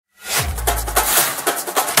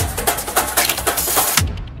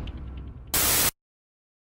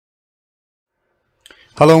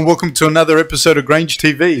Hello and welcome to another episode of Grange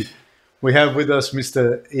TV. We have with us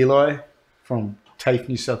Mr. Eli from TAFE,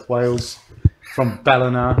 New South Wales, from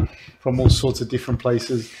Ballina, from all sorts of different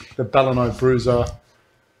places. The Ballina Bruiser,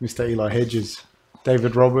 Mr. Eli Hedges,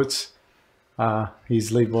 David Roberts.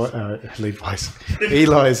 He's Levi's.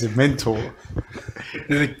 Eli is a mentor.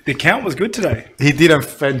 The count was good today. He did a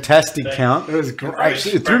fantastic count. It was great.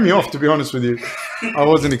 Actually, it threw me off, to be honest with you. I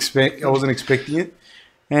wasn't expecting it.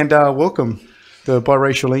 And welcome, the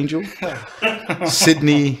biracial angel,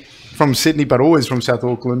 from Sydney, but always from South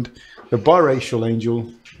Auckland. The biracial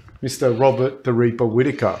angel, Mr. Robert the Reaper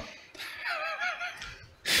Whittaker.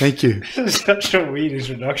 Thank you. This is such a weird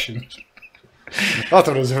introduction. I thought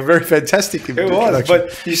it was a very fantastic introduction. But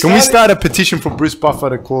Can we start a petition for Bruce Buffer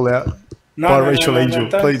to call out biracial angel?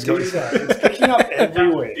 Please, guys. It's picking up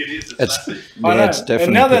everywhere. It's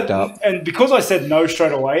definitely picked up. And because I said no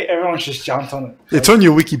straight away, everyone's just jumped on it. It's on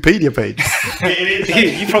your Wikipedia page.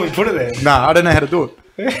 You probably put it there. Nah, I don't know how to do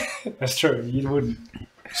it. That's true. You wouldn't.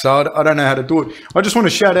 So I don't know how to do it. I just want to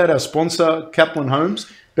shout out our sponsor, Kaplan Homes.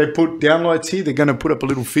 They put downlights here. They're going to put up a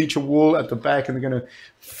little feature wall at the back, and they're going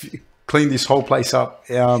to clean this whole place up.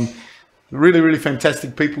 Really, really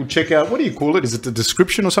fantastic people. Check out, what do you call it? Is it the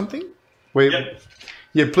description or something? Yep.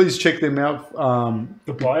 Yeah, please check them out.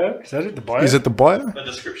 The bio? Is that it? The bio? Is it the bio? The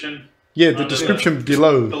description. Yeah, the description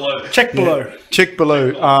below. Check below. Yeah, check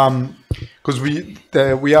below. Because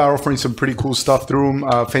we are offering some pretty cool stuff through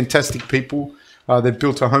them. Fantastic people. They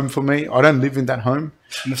built a home for me. I don't live in that home.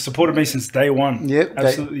 And they've supported me since day one. Yep.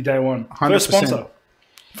 Absolutely day one. 100%. First sponsor.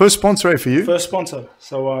 First sponsor for you? First sponsor.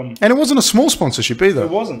 So, and it wasn't a small sponsorship either. It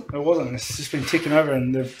wasn't. It's just been ticking over,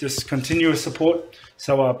 and they've just continuous support.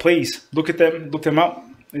 So please look at them, look them up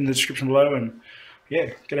in the description below, and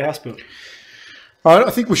yeah, get a house built. I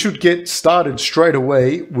think we should get started straight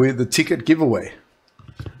away with the ticket giveaway.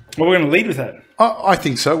 Well, we're going to lead with that. I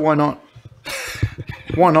think so. Why not?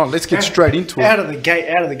 Why not? Let's get straight into it. Out of the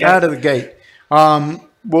gate.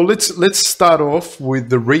 Well, let's start off with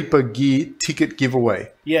the Reaper Gear ticket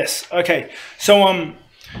giveaway. Yes. Okay. So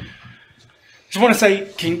just want to say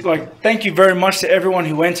thank you very much to everyone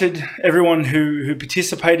who entered, everyone who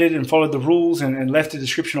participated and followed the rules and left a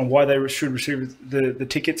description on why they should receive the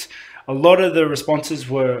tickets. A lot of the responses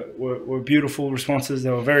were beautiful responses.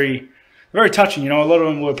 They were very, very touching. A lot of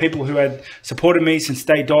them were people who had supported me since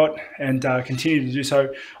day dot and continue to do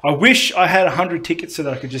so. I wish I had 100 tickets so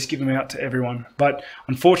that I could just give them out to everyone, but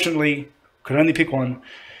unfortunately, could only pick one.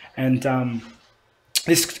 And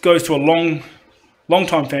this goes to a long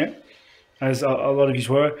time fan, as a lot of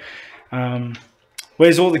you were.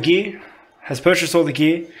 Wears all the gear, has purchased all the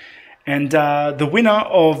gear, and the winner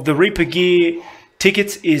of the Reaper Gear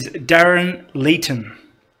tickets is Darren Leeton.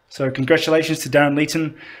 So congratulations to Darren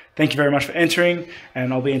Leeton. Thank you very much for entering,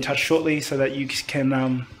 and I'll be in touch shortly so that you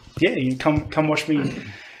can, you come watch me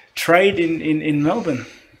trade in Melbourne.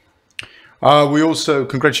 We also,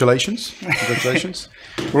 congratulations.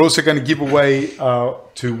 We're also going to give away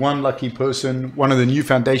to one lucky person, one of the new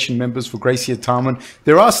foundation members for Gracie Tarman.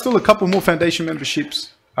 There are still a couple more foundation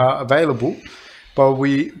memberships available, but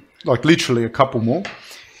literally a couple more.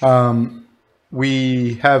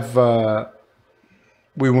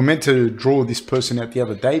 We were meant to draw this person out the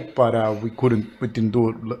other day, but we couldn't. We didn't do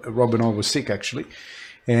it. Rob and I were sick, actually.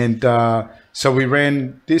 And so we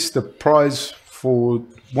ran the prize for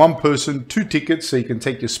one person, 2 tickets, so you can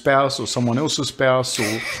take your spouse or someone else's spouse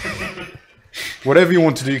or whatever you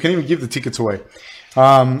want to do. You can even give the tickets away.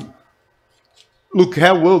 Look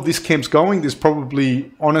how well this camp's going. There's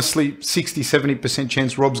probably, honestly, 60-70%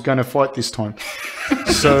 chance Rob's going to fight this time.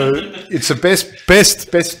 So it's the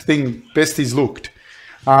best he's looked.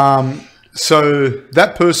 So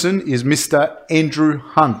that person is Mr. Andrew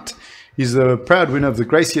Hunt. He's the proud winner of the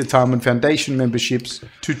Gracie Tarman Foundation memberships,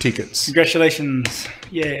 2 tickets. Congratulations.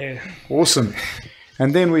 Yeah. Awesome.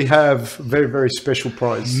 And then we have a very, very special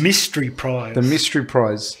prize. Mystery prize. The mystery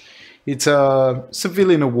prize. It's a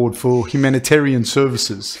civilian award for humanitarian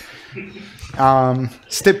services.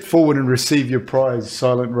 Step forward and receive your prize,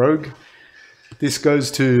 Silent Rogue. This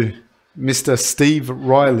goes to Mr. Steve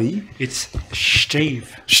Riley. It's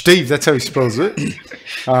Steve. Steve, that's how he spells it.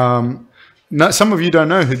 No, some of you don't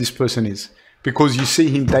know who this person is because you see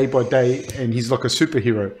him day by day and he's like a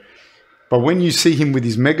superhero. But when you see him with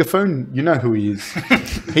his megaphone, you know who he is.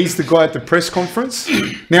 He's the guy at the press conference.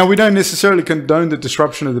 Now, we don't necessarily condone the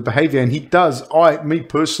disruption of the behavior, and he does. Me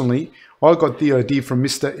personally, I got the idea from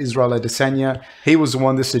Mr. Israel Adesanya. He was the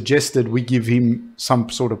one that suggested we give him some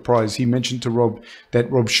sort of prize. He mentioned to Rob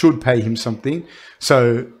that Rob should pay him something.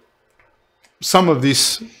 So some of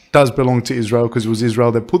this does belong to Israel because it was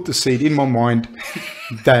Israel that put the seed in my mind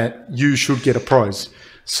that you should get a prize.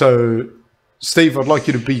 So, Steve, I'd like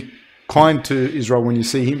you to be kind to Israel when you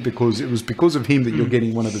see him, because it was because of him that you're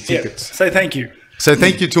getting one of the tickets. Say thank you. So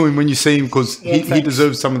thank you to him when you see him, because he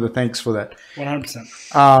deserves some of the thanks for that.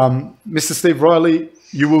 100%. Mr. Steve Riley,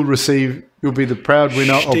 you'll be the proud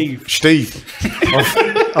winner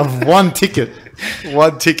of one ticket.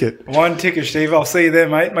 One ticket. One ticket, Steve. I'll see you there,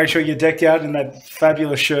 mate. Make sure you're decked out in that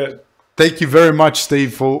fabulous shirt. Thank you very much,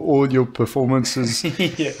 Steve, for all your performances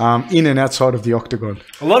in and outside of the octagon.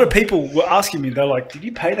 A lot of people were asking me, they're like, did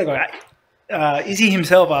you pay that guy? Izzy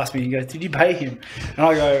himself asked me, he goes, did you pay him? And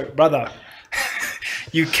I go, brother,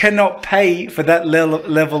 you cannot pay for that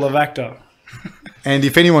level of actor. And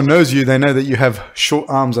if anyone knows you, they know that you have short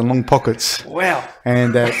arms and long pockets. Wow.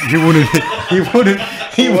 And he wouldn't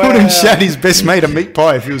shout his best mate a meat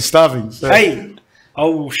pie if he was starving. So. Hey, I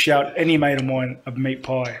will shout any mate of mine a meat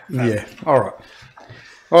pie. Yeah. All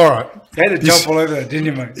right. You had to jump all over that, didn't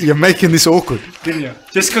you, mate? You're making this awkward. Didn't you?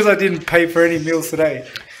 Just because I didn't pay for any meals today.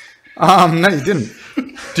 No, you didn't.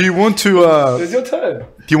 Do you want to... It's your turn. Do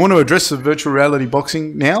you want to address the virtual reality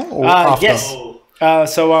boxing now or after? Yes.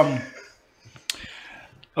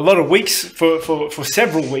 A lot of weeks, for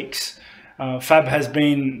several weeks, Fab has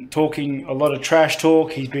been talking a lot of trash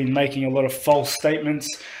talk. He's been making a lot of false statements.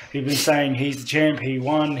 He's been saying he's the champ, he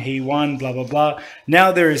won, blah, blah, blah.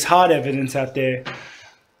 Now there is hard evidence out there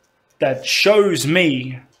that shows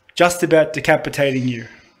me just about decapitating you.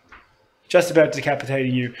 Just about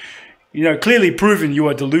decapitating you. You know, clearly proven you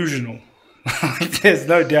are delusional. There's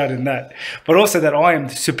no doubt in that. But also that I am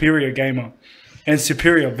the superior gamer and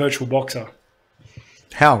superior virtual boxer.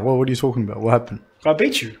 How? What are you talking about? What happened? I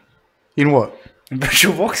beat you. In what? In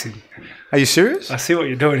virtual boxing. Are you serious? I see what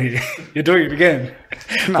you're doing here. You're doing it again.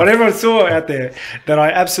 No. But everyone saw out there that I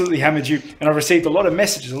absolutely hammered you, and I received a lot of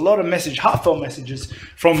heartfelt messages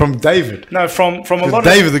from David. No, from a lot of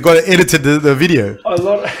David, the guy that edited the video. A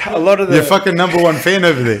lot of the your fucking number one fan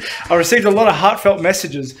over there. I received a lot of heartfelt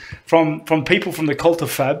messages from people from the cult of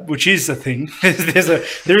Fab, which is a thing.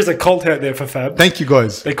 there is a cult out there for Fab. Thank you,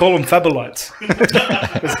 guys. They call them Fabolites.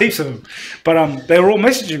 There's heaps of them, but they were all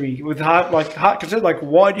messaging me with heart concern, like,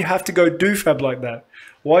 why do you have to go do Fab like that?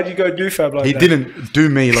 Why'd you go do Fab like that? He didn't do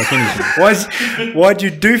me like anything. Why'd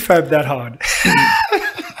you do Fab that hard?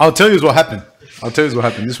 I'll tell you what happened. This is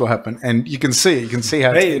what happened. And you can see it. You can see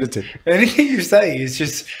how it's edited. Anything you say is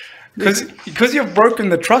just... Because you've broken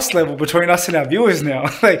the trust level between us and our viewers now.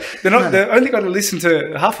 They're only going to listen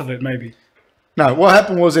to half of it, maybe. No, what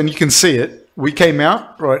happened was, and you can see it, we came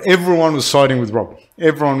out, right? Everyone was siding with Rob.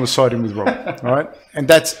 Right? And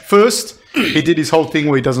that's first, he did his whole thing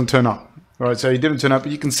where he doesn't turn up. Right, so he didn't turn up,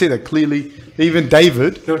 but you can see that clearly. Even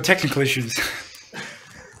David... There were technical issues.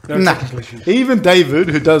 Even David,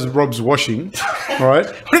 who does Rob's washing, right,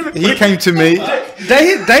 he came to me...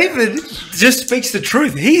 David just speaks the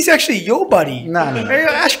truth. He's actually your buddy. No.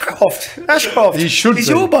 Ashcroft. He should He's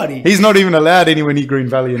be. Your buddy. He's not even allowed anywhere near Green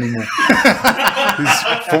Valley anymore. He's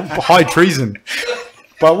for high treason.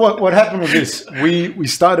 But what happened was this. We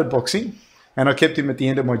started boxing, and I kept him at the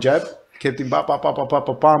end of my jab. Kept him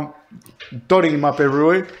dotting him up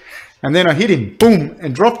everywhere. And then I hit him, boom,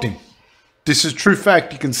 and dropped him. This is true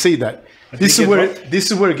fact. You can see that. This is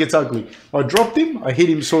where it gets ugly. I dropped him. I hit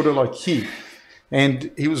him sort of like here.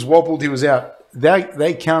 And he was wobbled. He was out.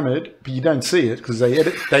 They counted, but you don't see it because they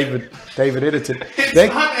edit. David edited. They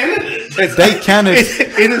counted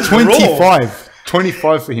 25.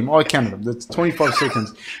 25 for him. I counted them. That's 25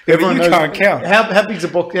 seconds. Everyone knows, can't count. How big's a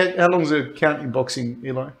box? How long's a count in boxing,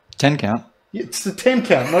 Eli? 10 count. Yeah, it's the 10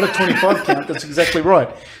 count, not a 25 count. That's exactly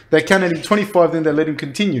right. They counted him 25, then they let him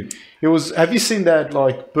continue. It was. Have you seen that,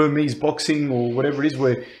 like Burmese boxing or whatever it is,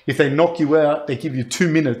 where if they knock you out, they give you 2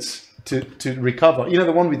 minutes to recover? You know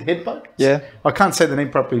the one with headbutt? Yeah. I can't say the name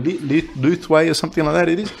properly. Luthway or something like that.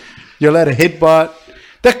 It is. You're allowed to headbutt.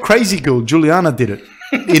 That crazy girl Juliana did it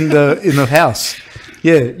in the house.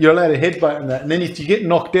 Yeah, you're allowed to headbutt and that. And then if you get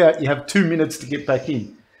knocked out, you have 2 minutes to get back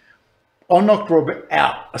in. I knocked Robert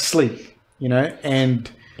out asleep, you know, and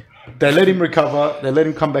they let him recover. They let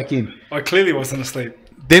him come back in. I clearly wasn't asleep.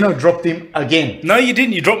 Then I dropped him again. No, you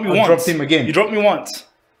didn't. You dropped me once. I dropped him again. You dropped me once.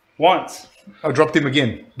 Once. I dropped him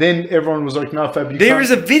again. Then everyone was like, no, Fab, you There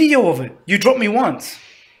is a video of it. You dropped me once.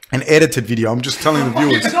 An edited video. I'm just telling the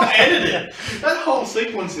viewers. It's not edited. That whole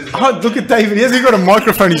sequence is... Oh, look at David. He hasn't got a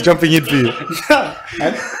microphone. He's jumping in for you.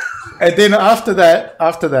 and then after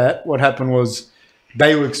that, what happened was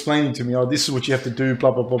they were explaining to me, oh, this is what you have to do,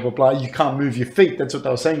 blah, blah, blah, blah, blah. You can't move your feet. That's what they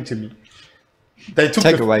were saying to me. They took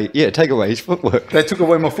take away his footwork. They took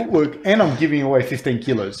away my footwork, and I'm giving away 15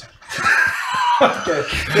 kilos. Okay.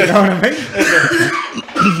 You know what I mean?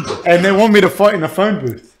 And they want me to fight in a phone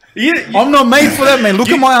booth. I'm not made for that, man. Look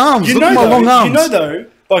at my arms. Look at my long arms. You know, though,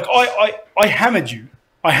 like I hammered you.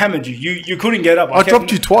 You couldn't get up. I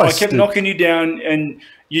dropped you twice. I kept knocking you down, and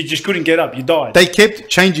you just couldn't get up. You died. They kept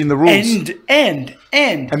changing the rules. And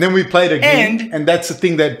then we played again. And that's the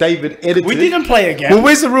thing that David edited. We didn't play again. Well,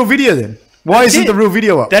 where's the real video then? Why isn't the real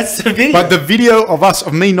video up? That's the video. But the video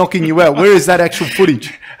of me knocking you out, where is that actual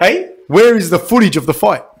footage? Hey? Where is the footage of the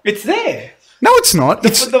fight? It's there. No, it's not.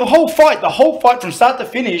 The whole fight from start to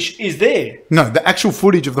finish is there. No, the actual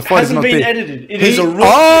footage of the fight is not there. It hasn't been edited. It is a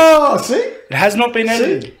raw. Oh, see? It has not been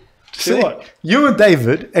edited. See? What? You and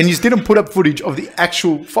David, and you didn't put up footage of the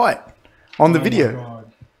actual fight on the video.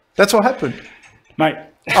 God. That's what happened. Mate.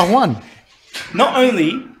 I won. Not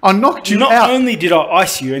only... I knocked you out. Not only did I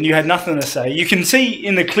ice you and you had nothing to say, you can see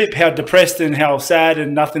in the clip how depressed and how sad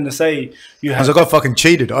and nothing to say you had. Because I got fucking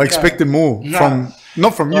cheated. I expected more from...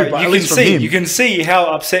 Not from you, but at least from him. You can see how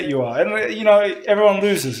upset you are. And, you know, everyone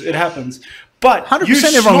loses. It happens. But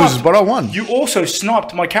 100% everyone loses, but I won. You also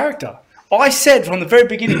sniped my character. I said from the very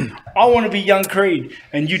beginning, I want to be young Creed.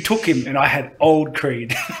 And you took him, and I had old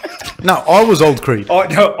Creed. No, I was old Creed.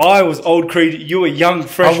 I was old Creed. You were young,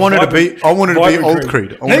 fresh. I wanted to be old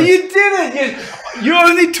Creed. No, you didn't. You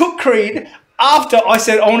only took Creed after I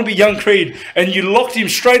said I want to be young Creed, and you locked him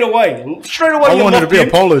straight away. Straight away, I wanted to be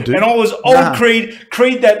Apollo, dude. And I was old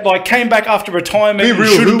Creed that like came back after retirement. Be and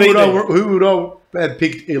real. Shouldn't be there. Who would I have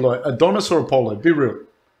picked, Eli? Adonis or Apollo? Be real.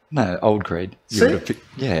 No, old Creed.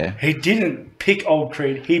 Yeah. He didn't pick old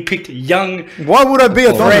Creed. He picked young. Why would I be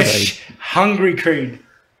Adonis? Fresh, hungry Creed.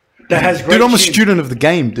 That has great dude, I'm a chin. student of the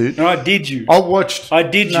game, dude. No, I did you. I watched. I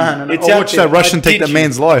did you. No. It's I out watched there. that Russian take that you.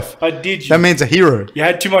 man's life. I did you. That man's a hero. You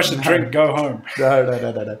had too much to drink. Go home.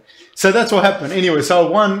 No. So that's what happened. Anyway, so I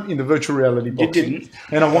won in the virtual reality boxing. You didn't.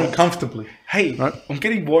 And I won comfortably. Hey, right? I'm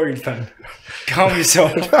getting worried, fam. Calm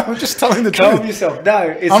yourself. I'm just telling the Calm truth. yourself. No,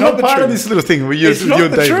 it's I'm not the part truth. of this little thing where you're, it's not you're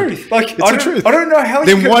the David. truth. Like, it's the truth. I don't know how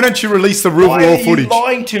then why don't you release the real footage? Why are you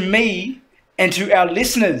lying to me and to our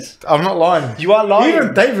listeners? I'm not lying. You are lying.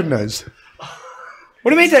 Even David knows.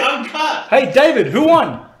 What do you mean? Uncut. Hey, David, who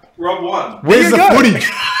won? Rob won. Where's the footage?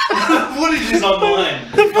 The footage is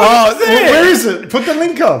online. Where is it? Put the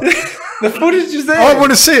link up. The footage is there. I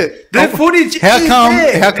want to see it. The footage is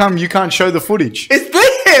there. How come you can't show the footage? It's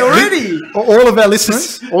there already. All of our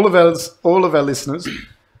listeners, all of our listeners,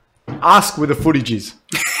 ask where the footage is.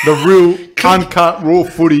 The real, uncut, raw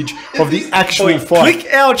footage of the actual fight.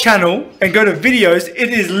 Click our channel and go to videos. It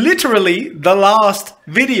is literally the last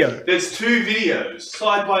video. There's two videos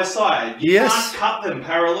side by side. You can't cut them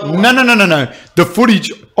parallel. No. The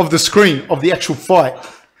footage of the screen of the actual fight.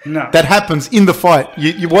 No. That happens in the fight.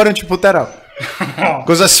 Why don't you put that up?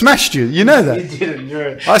 Because I smashed you. You know that. You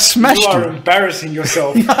didn't. I smashed you. You are embarrassing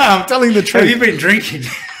yourself. No, I'm telling the truth. Have you been drinking?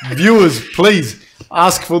 Viewers, please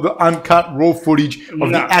ask for the uncut raw footage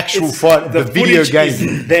of the actual fight, the video game.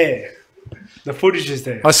 Is there. The footage is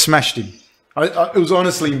there. I smashed him. It was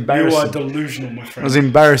honestly embarrassing. You are delusional, my friend. It was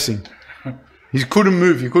embarrassing. He couldn't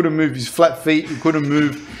move. His flat feet. He couldn't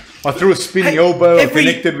move. I threw a spinning elbow. I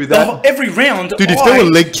connected with that. Every round, dude, if there were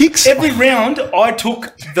leg kicks, every round I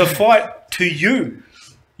took the fight to you.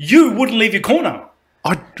 You wouldn't leave your corner.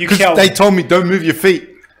 Because they told me don't move your feet.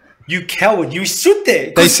 You coward! You sit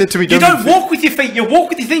there. They said to me, "You don't walk with your feet. You walk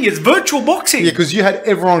with your thing. It's virtual boxing." Yeah, because you had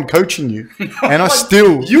everyone coaching you, and I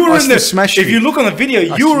still smashed you. If you look on the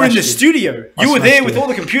video, you were in the studio. You were there with all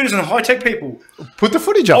the computers and high tech people. Put the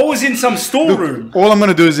footage up. I was in some storeroom. All I'm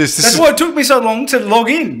going to do is this. That's why it took me so long to log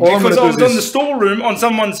in, because I was on the storeroom on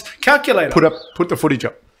someone's calculator. Put the footage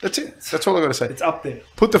up. That's it. That's all I got to say. It's up there.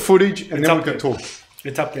 Put the footage, and then we can talk.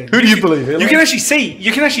 It's up there. Who do you believe? You can actually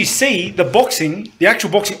see the boxing, the actual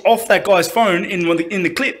boxing off that guy's phone in the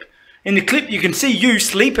clip. In the clip, you can see you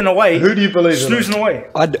sleeping away. Who do you believe? Snoozing away.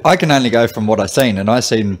 I can only go from what I've seen, and I've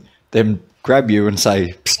seen them grab you and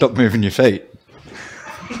say, "Stop moving your feet."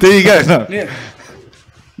 There you go. No.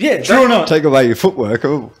 Yeah. True or not? Take away your footwork.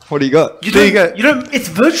 Oh, what do you got? There you go. You don't. It's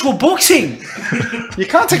virtual boxing. You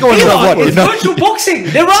can't take away what? It's virtual boxing.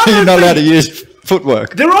 There are so no you're not feet. allowed to use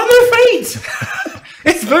footwork. There are no feet.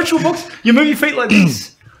 It's virtual boxing. You move your feet like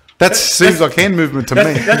this. That seems like hand movement to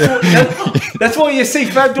me. That's why you see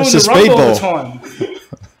Fab doing the rumble all the time.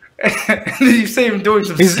 And then you see him doing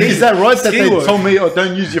some Is that right that they work. told me,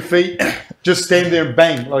 don't use your feet, just stand there and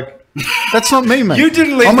bang? Like, that's not me, man. You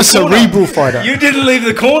didn't leave I'm the a corner. cerebral fighter. You didn't leave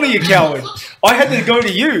the corner, you coward. I had to go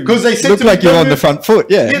to you. Because they said Look to me, like you're on the front foot,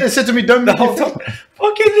 yeah. Yeah, they said to me, don't the move whole your time. feet.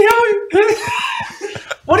 Fucking hell.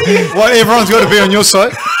 What are you... Why everyone's got to be on your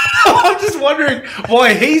side? I'm just wondering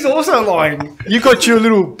why he's also lying. You got your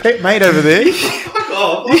little pet mate over there. Fuck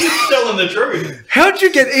off. I'm just telling the truth. How'd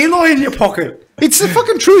you get Eli in your pocket? It's the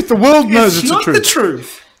fucking truth. The world knows it's the not truth. the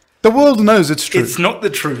truth. The world knows it's true. It's not the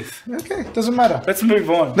truth. Okay, doesn't matter. Let's move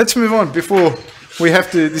on. Let's move on before we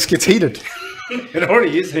have to. This gets heated. It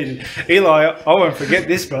already is heated. Eli, I won't forget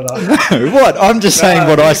this, brother. What? I'm just saying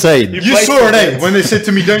what I seen. You saw it, eh? When they said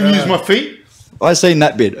to me, "Don't use my feet." I seen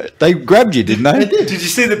that bit. They grabbed you, didn't they? Did you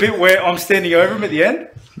see the bit where I'm standing over him at the end?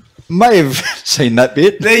 May have seen that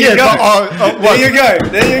bit. There you go. There you go.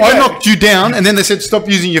 There you go. I knocked you down, and then they said, "Stop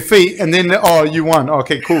using your feet," and then you won.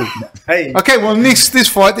 Okay, cool. Hey. Okay, well, this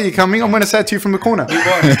fight that you're coming, I'm going to say it to you from the corner. You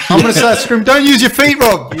won. I'm going to start screaming, "Don't use your feet,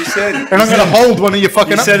 Rob!" You said. And I'm going to hold one of your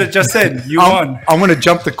fucking. You said it just then. You won. I'm going to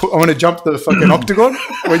jump the. I'm going to jump the fucking octagon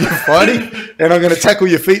when you're fighting, and I'm going to tackle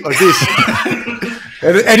your feet like this.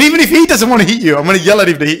 and even if he doesn't want to hit you, I'm going to yell at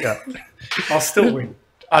him to hit you. I'll still win.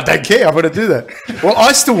 I don't care. I'm going to do that. Well,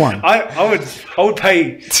 I still won. I would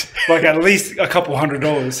pay like at least a couple $100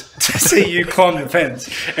 to see you climb the fence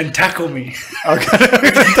and tackle me.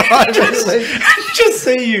 Just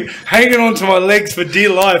see you hanging onto my legs for dear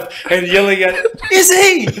life and yelling at, "Is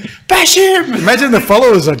he? Bash him!" Imagine the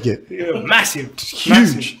followers I'd get. Yeah, massive, Huge.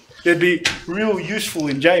 massive. They'd be real useful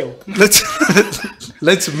in jail.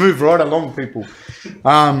 Let's move right along, people.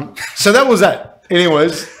 So that was that.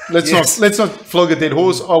 Anyways, let's not flog a dead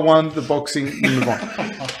horse. I won the boxing. Move on.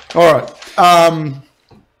 All right.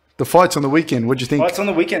 The fights on the weekend. What do you think? Fights on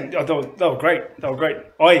the weekend. They were great. They were great.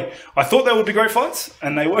 I thought they would be great fights,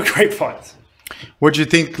 and they were great fights. What do you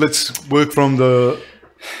think? Let's work from the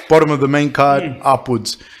bottom of the main card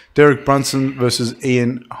upwards. Derek Brunson versus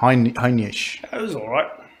Ian Heinisch. It was all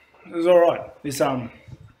right. It was all right.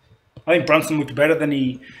 I think Brunson looked better than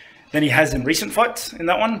he has in recent fights in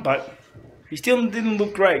that one, but he still didn't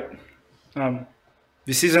look great.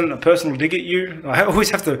 This isn't a personal dig at you. I always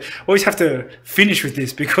have to finish with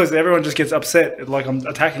this because everyone just gets upset like I'm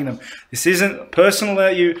attacking them. This isn't personal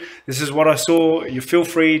at you. This is what I saw. You feel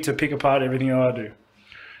free to pick apart everything that I do.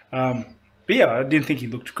 But yeah, I didn't think he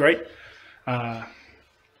looked great. I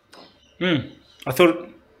thought,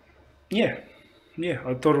 I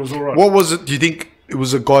thought it was all right. What was it? Do you think it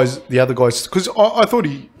was the other guys? Because I thought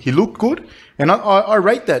he looked good, and I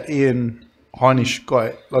rate that Ian Heinisch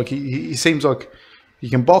guy. Like he seems like he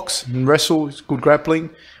can box and wrestle. He's good grappling.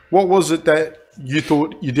 What was it that you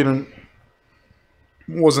thought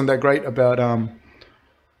wasn't that great about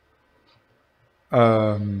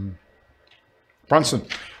Brunson?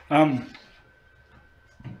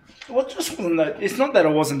 Well, just wasn't that. It's not that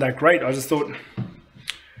it wasn't that great. I just thought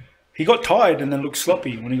he got tired and then looked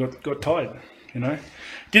sloppy when he got tired.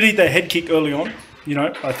 Did eat that head kick early on.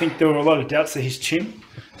 I think there were a lot of doubts to his chin,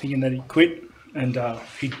 thinking that he quit, and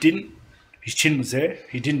he didn't. His chin was there.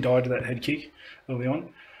 He didn't die to that head kick early on,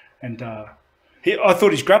 and I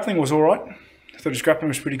thought his grappling was all right. I thought his grappling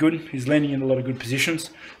was pretty good. He's landing in a lot of good positions.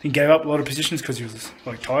 I think he gave up a lot of positions because he was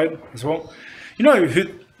tired as well. You know who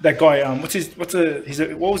that guy? What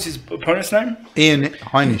was his opponent's name? Ian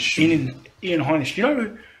Heinisch. Ian Heinisch. You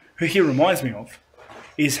know who he reminds me of?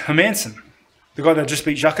 Is Hermanson, the guy that just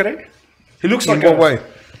beat Jacare. He looks like in what way?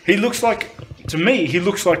 He looks like, to me, he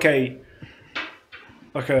looks like a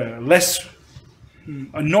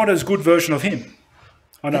not as good version of him.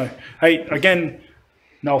 I know. Hey, again,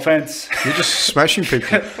 no offense. You're just smashing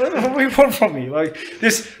people. What do you want from me? Like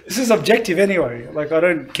this is objective anyway. Like I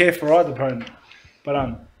don't care for either opponent, but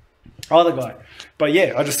either guy. But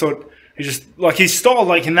yeah, I just thought his style,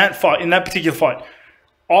 like in that particular fight.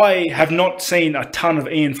 I have not seen a ton of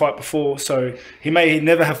Ian fight before, so he may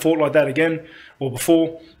never have fought like that again or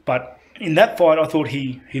before. But in that fight, I thought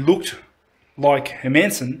he looked like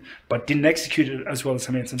Hermanson, but didn't execute it as well as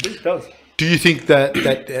Hermanson does. Do you think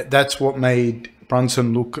that's what made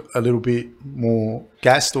Brunson look a little bit more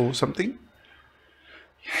gassed or something?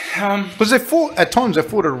 Because at times they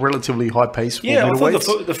fought at a relatively high pace. Yeah, I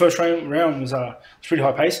thought the first round was pretty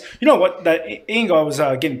high pace. You know what? That Ian guy was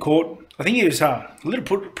getting caught. I think he was a little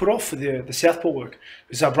put off for the southpaw work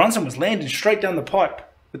because Brunson was landing straight down the pipe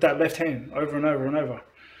with that left hand over and over and over.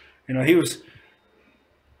 He was.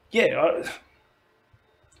 Yeah,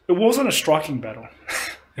 it wasn't a striking battle.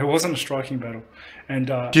 It wasn't a striking battle. And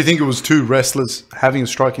do you think it was two wrestlers having a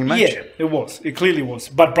striking match? Yeah, it was. It clearly was.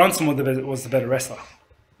 But Brunson was the better wrestler,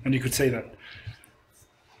 and you could see that.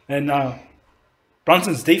 And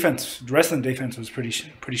Brunson's wrestling defense, was pretty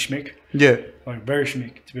schmick. Yeah, like very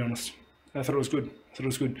schmick, to be honest. I thought it was good.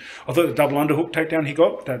 I thought the double underhook takedown he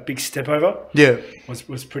got, that big step over,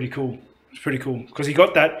 was pretty cool. It was pretty cool because he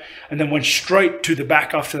got that and then went straight to the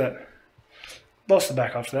back after that. Lost the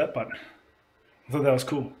back after that, but I thought that was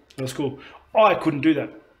cool. I couldn't do that.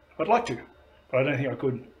 I'd like to, but I don't think I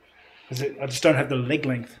could because I just don't have the leg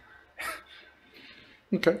length.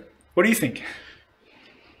 Okay. What do you think?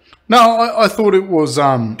 No, I thought it was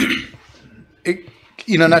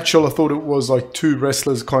in a nutshell. I thought it was like two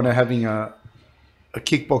wrestlers kind of having a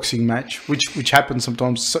kickboxing match, which happens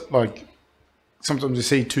sometimes. Like sometimes you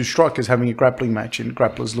see two strikers having a grappling match, and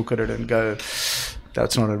grapplers look at it and go,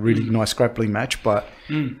 "That's not a really nice grappling match." But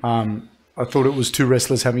I thought it was two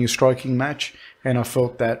wrestlers having a striking match, and I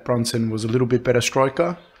felt that Brunson was a little bit better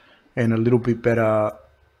striker and a little bit better.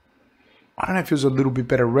 I don't know if he was a little bit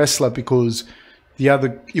better wrestler because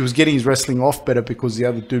he was getting his wrestling off better because the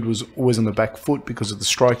other dude was always on the back foot because of the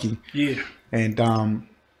striking. Yeah. And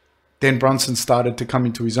then Brunson started to come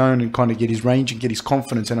into his own and kind of get his range and get his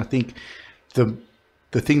confidence. And I think the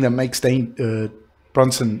thing that makes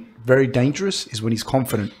Brunson very dangerous is when he's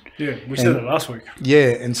confident. Yeah, we said it last week.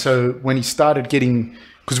 Yeah, and so when he started getting,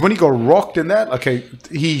 because when he got rocked in that, okay,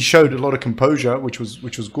 he showed a lot of composure, which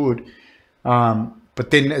was good. But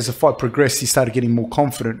then as the fight progressed, he started getting more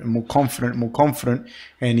confident and more confident and more confident,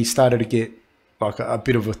 and he started to get like a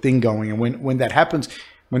bit of a thing going. And when that happens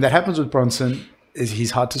with Brunson,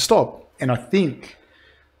 he's hard to stop. And I think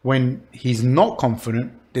when he's not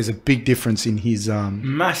confident, there's a big difference in his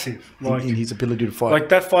massive in his ability to fight. Like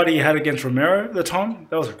that fight he had against Romero at the time,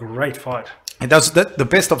 that was a great fight. And that's the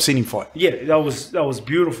best I've seen him fight. Yeah, that was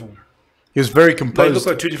beautiful. He was very composed. They look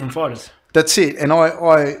like two different fighters. That's it. And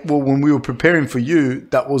well, when we were preparing for you,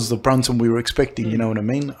 that was the Brunson we were expecting. You know what I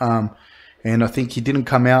mean? And I think he didn't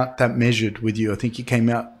come out that measured with you. I think he came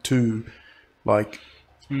out too, like,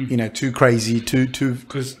 too crazy, too.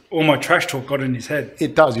 Because all my trash talk got in his head.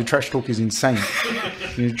 It does. Your trash talk is insane.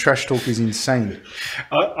 Your trash talk is insane.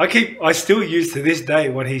 I still use to this day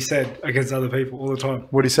what he said against other people all the time.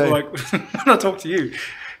 What did he say? Like when I talk to you,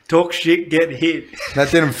 talk shit, get hit.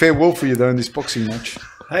 That didn't fare well for you though in this boxing match.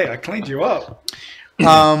 Hey, I cleaned you up.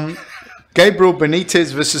 Gabriel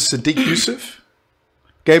Benitez versus Sadiq Youssef.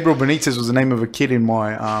 Gabriel Benitez was the name of a kid in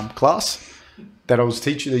my class that I was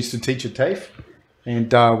teaching. They used to teach at TAFE. And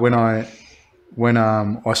when I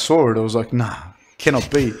saw it, I was like, nah, cannot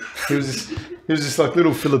be. He was this like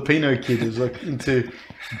little Filipino kid. He was like into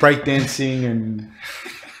breakdancing and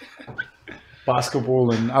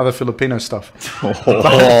basketball and other Filipino stuff.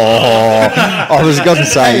 I was going to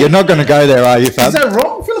say, you're not going to go there, are you, fam? Is that wrong?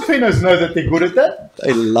 Filipinos know that they're good at that.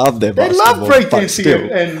 They love their They basketball. love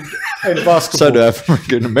breakdancing and basketball. So do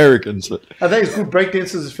African Americans. Are they as good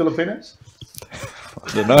breakdancers as Filipinos? I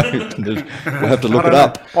don't know. We'll have to look it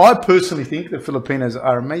up. I personally think that Filipinos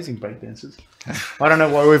are amazing breakdancers. I don't know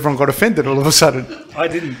why everyone got offended all of a sudden. I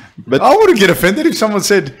didn't. But I wouldn't get offended if someone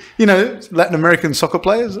said, Latin American soccer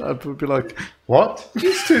players. I would be like, what?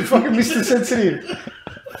 These two fucking Mr. Sensitive.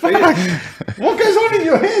 Fuck. What goes on in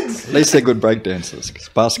your heads? At least they're good breakdancers. Because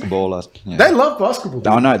basketball, They love basketball.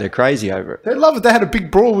 I know, they're crazy over it. They love it. They had a big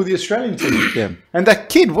brawl with the Australian team. Yeah. And that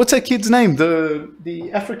kid, what's that kid's name? The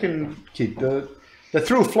African kid, that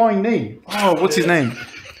threw a flying knee. Oh, what's his name?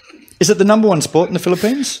 Is it the number one sport in the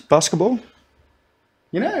Philippines, basketball?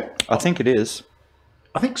 I think it is.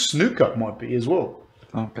 I think snooker might be as well.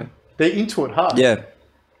 Okay. They're into it hard. Yeah.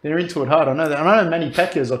 They're into it hard. I know that. I know Manny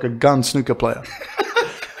Pacquiao's like a gun snooker player.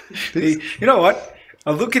 You know what?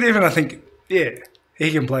 I look at him and I think, yeah,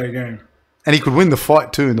 he can play a game. And he could win the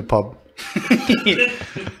fight too in the pub.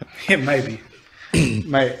 Yeah, maybe.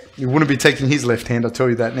 Mate, you wouldn't be taking his left hand, I'll tell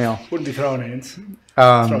you that now. Wouldn't be throwing hands.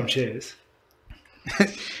 Throwing chairs.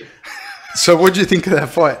 So what do you think of that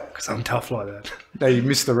fight? Because I'm tough like that. No, you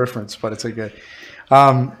missed the reference, but it's okay.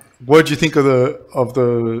 What do you think of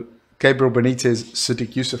the Gabriel Benitez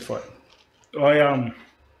Sadiq Youssef fight? I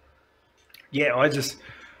just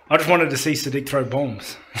wanted to see Sadiq throw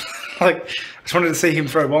bombs. I just wanted to see him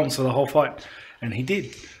throw bombs for the whole fight. And he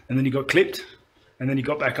did. And then he got clipped. And then he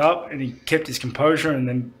got back up and he kept his composure and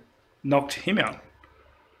then knocked him out.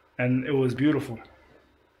 And it was beautiful.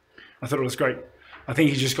 I thought it was great. I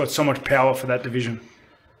think he just got so much power for that division.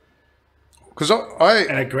 Because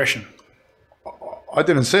and aggression. I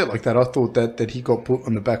didn't say it like that. I thought that he got put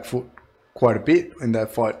on the back foot quite a bit in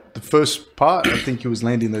that fight. The first part, I think he was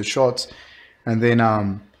landing those shots. And then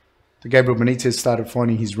the Gabriel Benitez started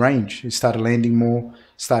finding his range. He started landing more,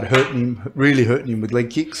 started really hurting him with leg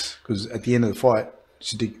kicks. Because at the end of the fight,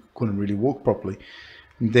 Sadiq couldn't really walk properly.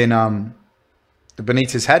 And then the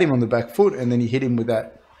Benitez had him on the back foot, and then he hit him with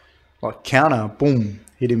that counter, boom,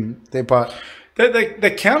 hit him there. But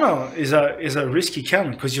the counter is a risky counter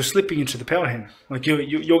because you're slipping into the power hand. Like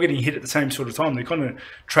you're getting hit at the same sort of time. They kind of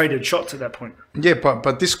traded shots at that point. Yeah,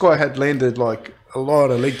 but this guy had landed like a lot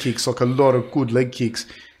of leg kicks, like a lot of good leg kicks,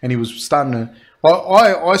 and he was starting to.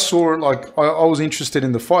 I saw it like I was interested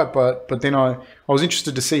in the fight, but then I was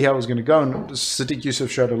interested to see how it was going to go. And Sadiq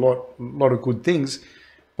Youssef showed a lot of good things,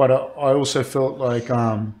 but I also felt like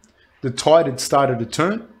the tide had started to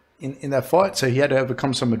turn in that fight, so he had to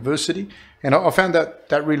overcome some adversity. And I found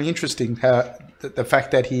that really interesting, how the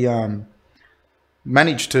fact that he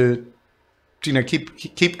managed to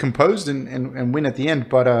keep composed and win at the end.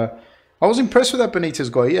 But I was impressed with that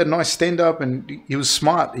Benitez guy. He had a nice stand-up, and he was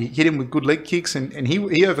smart. He hit him with good leg kicks, and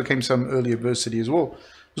he overcame some early adversity as well.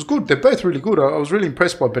 It was good. They're both really good. I was really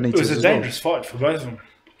impressed by Benitez. It was a dangerous fight for both of them,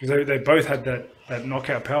 because they both had that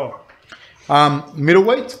knockout power.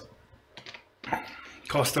 Middleweight?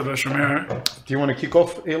 Costa versus Romero. Do you want to kick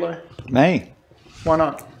off, Eli? Me? Why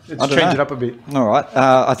not? Let's change it up a bit. All right.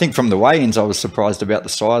 I think from the weigh-ins, I was surprised about the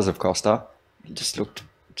size of Costa. He just looked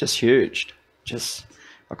huge.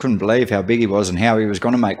 I couldn't believe how big he was and how he was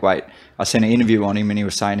going to make weight. I seen an interview on him, and he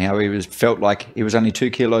was saying how felt like he was only 2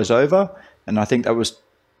 kilos over, and I think that was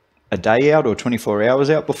a day out or 24 hours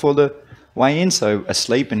out before the weigh-in, so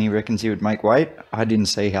asleep, and he reckons he would make weight. I didn't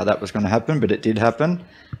see how that was going to happen, but it did happen.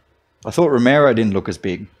 I thought Romero didn't look as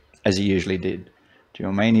big as he usually did. Do you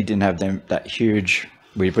know what I mean? He didn't have that huge,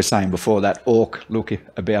 we were saying before, that orc look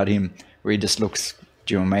about him, where he just looks,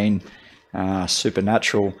 do you know what I mean,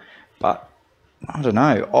 supernatural. But I don't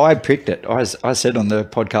know. I picked it. I said on the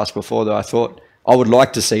podcast before that I thought I would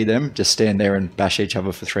like to see them just stand there and bash each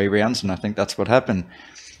other for 3 rounds, and I think that's what happened.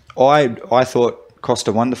 I thought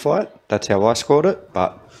Costa won the fight. That's how I scored it.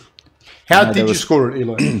 But how did you score it,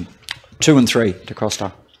 Eli? 2 and 3 to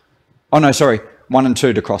Costa. Oh no, sorry, 1 and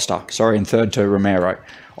 2 to Costa. Sorry, and 3rd to Romero.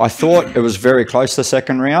 I thought it was very close the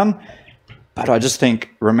second round, but I just think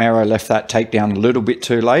Romero left that takedown a little bit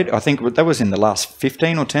too late. I think that was in the last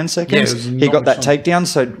 15 or 10 seconds. He got that takedown,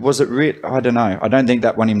 so was it real? I don't know. I don't think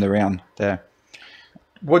that won him the round there.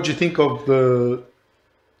 What do you think of the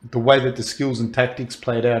way that the skills and tactics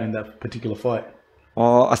played out in that particular fight?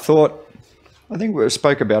 I think we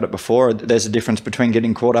spoke about it before. There's a difference between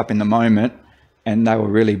getting caught up in the moment and they were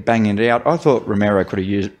really banging it out. I thought Romero could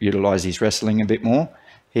have utilised his wrestling a bit more.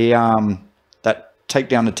 That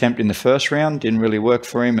takedown attempt in the first round didn't really work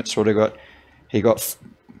for him. It sort of he got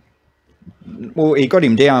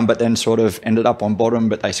him down, but then sort of ended up on bottom,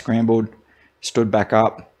 but they scrambled, stood back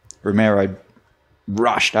up. Romero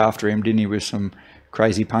rushed after him, didn't he, with some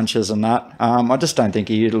crazy punches and that. I just don't think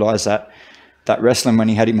he utilised that wrestling when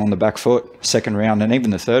he had him on the back foot, second round and even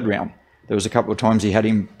the third round. There was a couple of times he had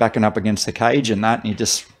him backing up against the cage and he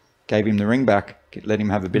just gave him the ring back, let him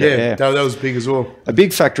have a bit of air. Yeah, that was big as well. A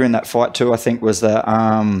big factor in that fight too, I think, was that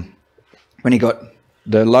when he got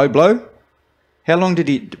the low blow. How long did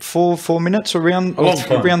he? 4 minutes? Around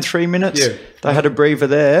 3 minutes. Yeah. They had a breather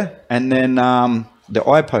there, and then the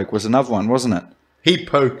eye poke was another one, wasn't it? He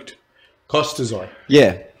poked Costa's eye.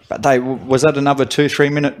 Yeah, but was that another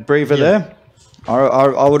 2-3 minute breather there?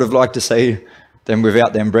 I would have liked to see them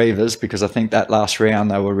without them breathers, because I think that last round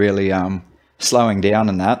they were really slowing down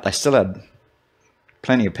and that. They still had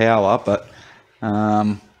plenty of power, but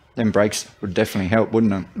them breaks would definitely help,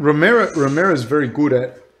 wouldn't it? Romero's very good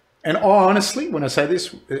at, and honestly, when I say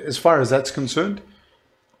this, as far as that's concerned,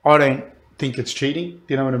 I don't think it's cheating.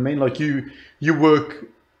 Do you know what I mean? Like you work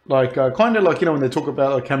like kind of like, you know, when they talk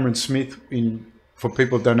about like Cameron Smith, for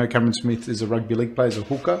people that don't know, Cameron Smith is a rugby league player, he's a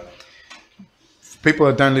hooker. People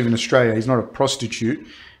that don't live in Australia, he's not a prostitute.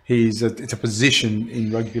 It's a position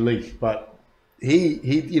in rugby league, but he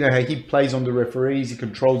you know, he plays on the referees, he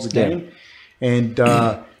controls the game, and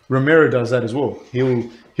Romero does that as well.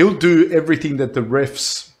 He'll do everything that the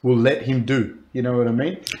refs will let him do. You know what I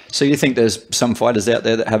mean? So you think there's some fighters out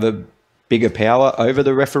there that have a bigger power over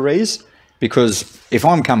the referees? Because if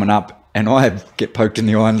I'm coming up and I get poked in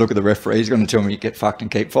the eye and look at the referee, he's going to tell me get fucked and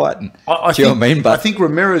keep fighting. Do you know what I mean? But I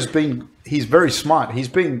think he's very smart. He's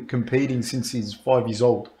been competing since he's 5 years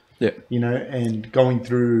old. Yeah. You know, and going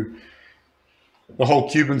through the whole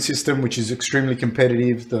Cuban system, which is extremely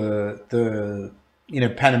competitive, the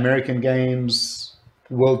Pan American Games,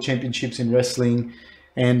 World Championships in wrestling,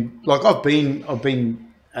 and like I've been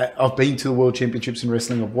to the World Championships in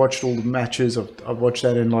wrestling. I've watched all the matches. I've watched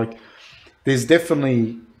that, and like there's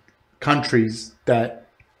definitely countries that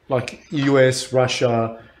like US,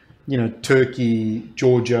 Russia, you know, Turkey,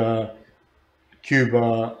 Georgia,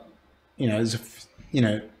 Cuba, you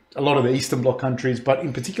know, a lot of the Eastern Bloc countries, but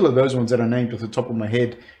in particular those ones that are named off the top of my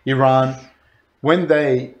head, Iran, when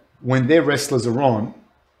their wrestlers are on,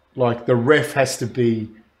 like the ref has to be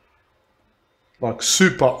like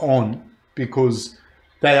super on, because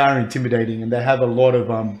they are intimidating and they have a lot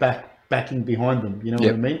of backing behind them. You know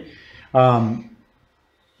what I mean?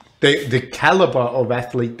 The caliber of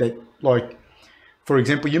athlete that, like, for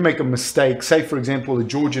example, you make a mistake. Say, for example, a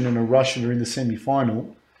Georgian and a Russian are in the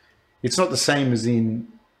semi-final. It's not the same as in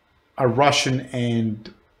a Russian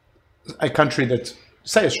and a country that's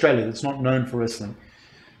say Australia, that's not known for wrestling.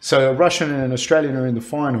 So a Russian and an Australian are in the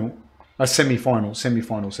final, a semi-final,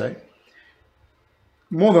 say.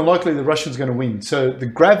 More than likely, the Russian's going to win. So the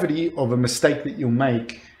gravity of a mistake that you'll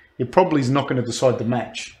make, it probably is not going to decide the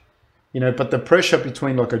match. But the pressure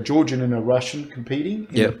between like a Georgian and a Russian competing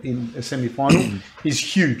in a semi-final is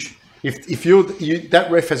huge. If you're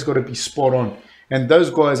that ref has got to be spot on, and those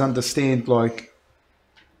guys understand like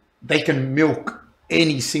they can milk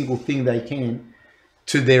any single thing they can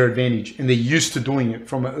to their advantage, and they're used to doing it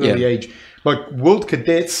from an early age. Like World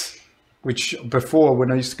Cadets, which before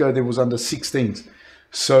when I used to go there was under 16s.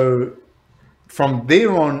 So from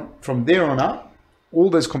there on up, all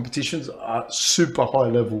those competitions are super high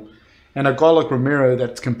level. And a guy like Romero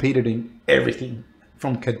that's competed in everything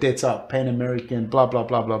from cadets up, Pan American, blah, blah,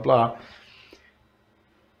 blah, blah, blah.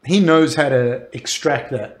 He knows how to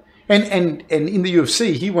extract that. And in the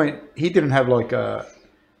UFC, he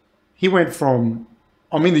went from,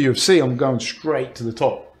 I'm in the UFC, I'm going straight to the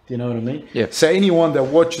top. Do you know what I mean? Yeah. So anyone that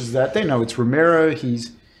watches that, they know it's Romero.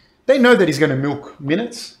 They know that he's going to milk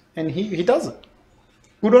minutes, and he does it.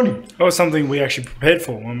 Good on him. That was something we actually prepared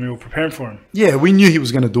for when we were preparing for him. Yeah, we knew he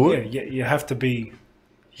was going to do it. Yeah, you have to be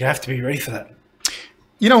ready for that.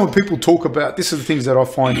 When people talk about, this is the things that I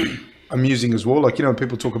find amusing as well. Like, when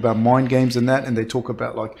people talk about mind games and that, and they talk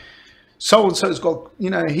about like, so-and-so's got,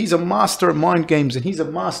 he's a master at mind games and he's a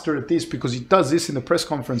master at this because he does this in the press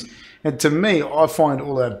conference. And to me, I find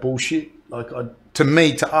all that bullshit, like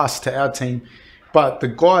to us, to our team. But the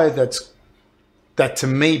guy that to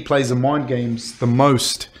me plays the mind games the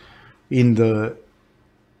most is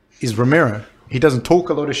Romero. He doesn't talk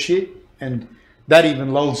a lot of shit, and that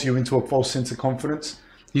even lulls you into a false sense of confidence.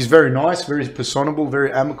 He's very nice, very personable,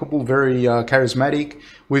 very amicable, very charismatic.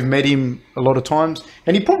 We've met him a lot of times,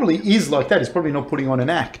 and he probably is like that. He's probably not putting on an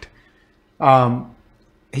act.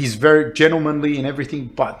 He's very gentlemanly and everything,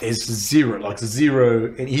 but there's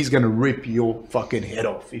zero, and he's going to rip your fucking head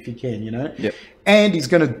off if he can, Yep. And he's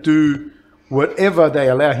going to do whatever they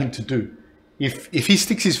allow him to do. If he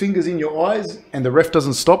sticks his fingers in your eyes and the ref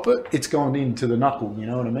doesn't stop it, it's going into the knuckle. You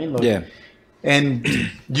know what I mean? And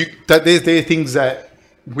they're things that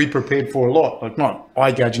we prepared for a lot. Like not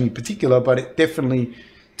eye gouging in particular, but it definitely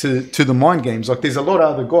to the mind games. Like there's a lot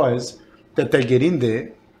of other guys that they get in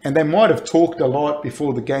there, and they might have talked a lot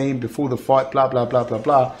before the game, before the fight, blah blah blah blah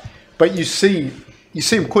blah. But you see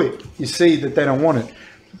them quit. You see that they don't want it.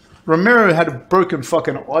 Romero had a broken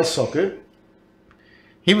fucking eye socket.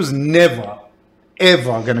 He was never,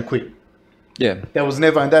 ever going to quit. Yeah. That was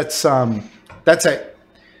never, and that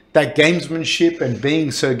gamesmanship and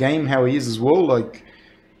being so game how he is as well, like,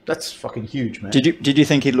 that's fucking huge, man. Did you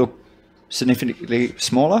think he looked significantly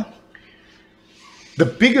smaller? The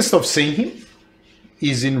biggest I've seen him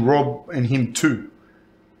is in Rob and him too.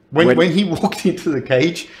 When he walked into the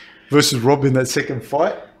cage versus Rob in that second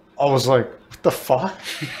fight, I was like, what the fuck?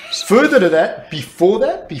 Further to that, before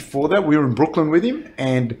that, we were in Brooklyn with him,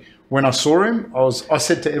 and when I saw him, I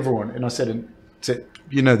said to everyone, and I said,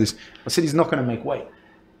 you know this, I said he's not going to make weight.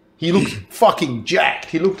 He looked fucking jacked.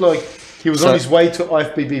 He looked like he was on his way to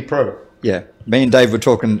IFBB Pro. Yeah. Me and Dave were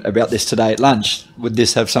talking about this today at lunch. Would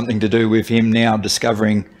this have something to do with him now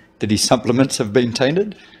discovering that his supplements have been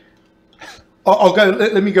tainted? I'll go.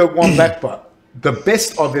 Let me go one back, but the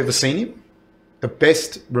best I've ever seen him, the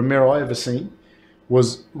best Romero I ever seen,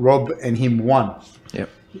 was Rob and him 1. Yep.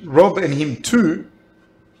 Rob and him 2,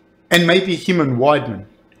 and maybe him and Weidman.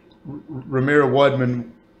 Romero,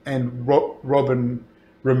 Weidman, and Rob and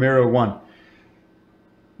Romero 1.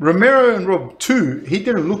 Romero and Rob 2, he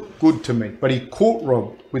didn't look good to me, but he caught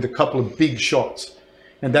Rob with a couple of big shots,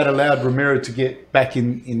 and that allowed Romero to get back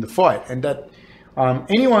in the fight. And that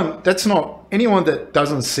anyone that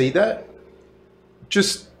doesn't see that,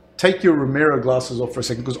 just take your Romero glasses off for a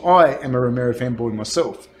second, because I am a Romero fanboy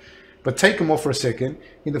myself. But take them off for a second.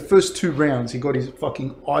 In the first 2 rounds, he got his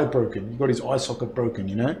fucking eye broken. He got his eye socket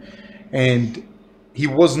broken, and he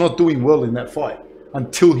was not doing well in that fight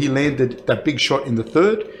until he landed that big shot in the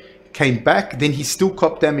third, came back. Then he still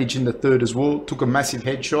copped damage in the third as well, took a massive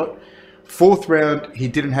headshot. 4th round, he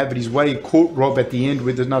didn't have it his way. He caught Rob at the end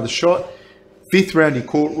with another shot. 5th round, he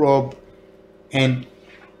caught Rob, and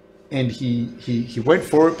he went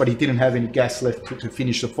for it, but he didn't have any gas left to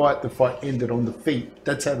finish the fight. The fight ended on the feet.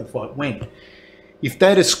 That's how the fight went. If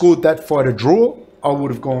they'd have scored that fight a draw, I would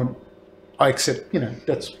have gone, I accept,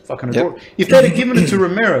 that's fucking a draw. If they'd have given it to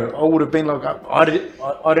Romero, I would have been like, I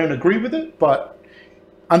don't agree with it, but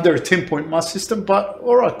under a 10-point must system, but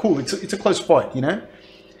all right, cool. It's a close fight,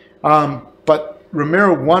 But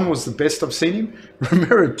Romero 1 was the best I've seen him.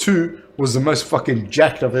 Romero 2 was the most fucking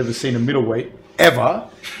jacked I've ever seen a middleweight. ever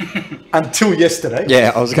until yesterday.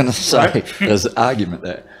 Yeah, I was going to say, Right? there's an argument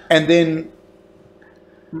there. And then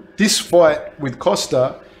this fight with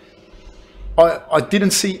Costa, I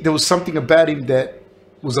didn't see, there was something about him that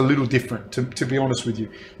was a little different, to be honest with you.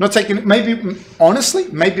 Not taking, maybe, honestly,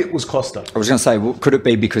 maybe it was Costa. I was going to say, well, could it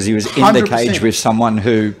be because he was in the 100%. cage with someone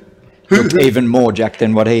who looked even more jacked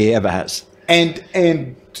than what he ever has? And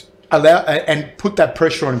put that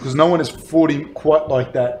pressure on him, because no one has fought him quite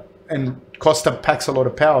like that. And Costa packs a lot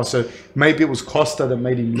of power, so maybe it was Costa that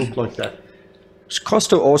made him look like that. Has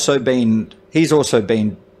Costa also been,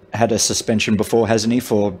 had a suspension before, hasn't he,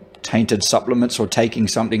 for tainted supplements or taking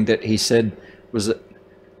something that he said was a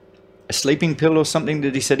sleeping pill or something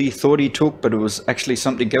that he said he thought he took, but it was actually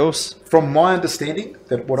something else? From my understanding,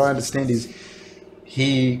 what I understand is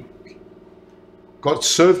he got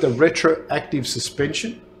served a retroactive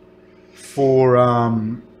suspension for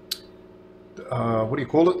what do you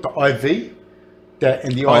call it? The IV.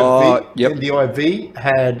 The IV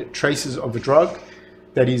had traces of a drug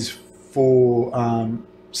that is for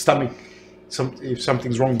stomach. If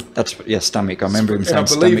something's wrong. Stomach. I remember him saying I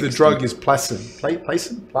believe stomach. the drug is Placin.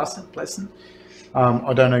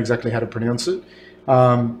 I don't know exactly how to pronounce it.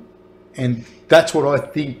 And that's what I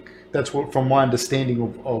think. That's what, from my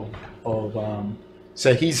understanding of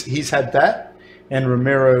so he's had that, and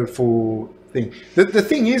Romero for thing. The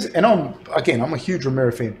thing is, and I'm a huge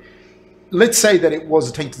Romero fan. Let's say that it was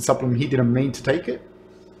a tainted supplement. He didn't mean to take it.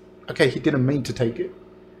 Okay, he didn't mean to take it,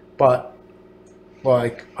 but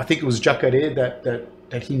like I think it was Jacare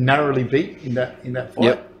that he narrowly beat in that fight.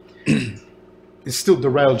 Yep. It still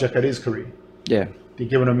derailed Jacare's career. Yeah. Do you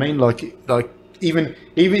get what I mean? Like even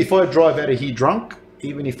if I drive out of here drunk,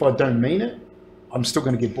 even if I don't mean it, I'm still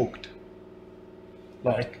going to get booked.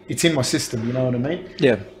 Like, it's in my system, you know what I mean?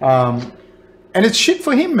 Yeah. And it's shit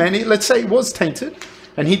for him, man. Let's say it was tainted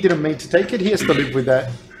and he didn't mean to take it. He has to live with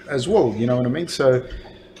that as well, you know what I mean? So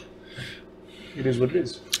it is what it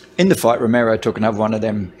is. In the fight, Romero took another one of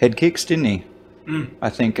them head kicks, didn't he? I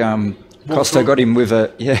think Costa got him with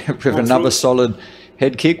another solid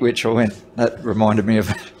head kick, which that reminded me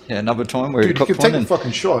of another time where he could take a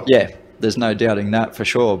fucking shot. Yeah, there's no doubting that for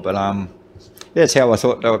sure. But it's how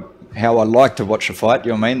I like to watch a fight.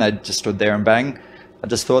 You know what I mean? They just stood there and bang. I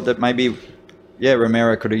just thought that maybe,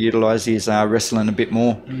 Romero could have utilised his wrestling a bit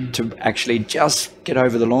more to actually just get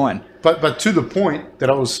over the line. But to the point that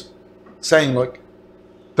I was saying, like,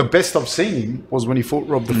 the best I've seen him was when he fought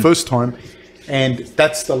Rob the first time, and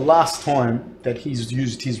that's the last time that he's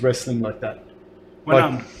used his wrestling like that.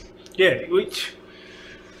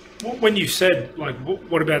 When you said, like,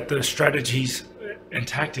 what about the strategies and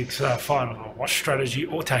tactics for that fight? I'm like, what strategy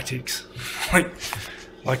or tactics?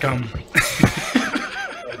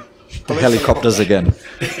 The helicopters again.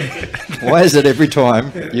 Why is it every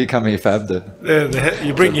time you come here, Fab,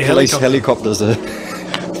 you bring your police helicopters are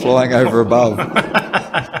flying over above?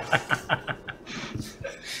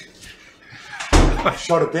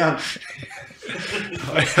 Shot it down.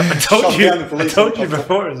 I told you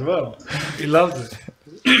before as well. He loves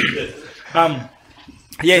it.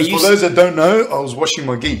 For those that don't know, I was washing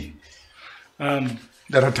my gi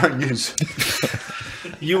that I don't use.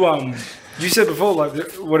 You said before, like,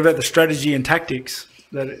 what about the strategy and tactics?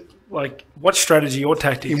 What strategy or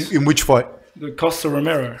tactics? In which fight? The Costa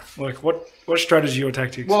Romero. Like, what strategy or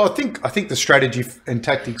tactics? Well, I think the strategy and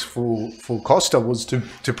tactics for Costa was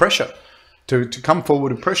to pressure, to come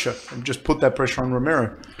forward and pressure, and just put that pressure on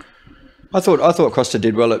Romero. I thought Costa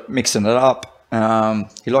did well at mixing it up.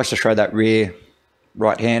 He likes to throw that rear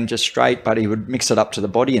right hand just straight, but he would mix it up to the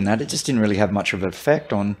body, and that it just didn't really have much of an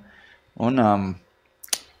effect on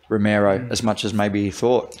Romero as much as maybe he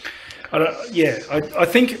thought. I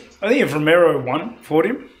think if Romero fought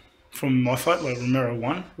him from my fight, like Romero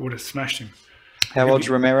won, it would have smashed him. How old's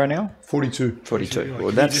Romero now? 42. 42.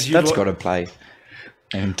 Well, that's got to play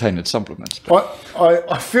in tainted supplements.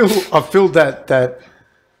 I feel that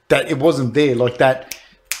it wasn't there, like that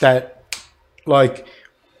like.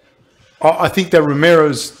 I think that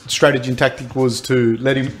Romero's strategy and tactic was to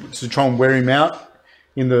try and wear him out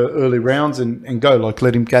in the early rounds and go, like,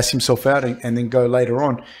 let him gas himself out and then go later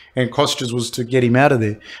on. And Costa's was to get him out of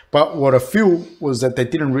there. But what I feel was that they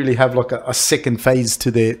didn't really have like a second phase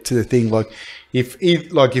to the thing. Like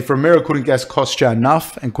if Romero couldn't gas Costa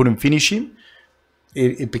enough and couldn't finish him,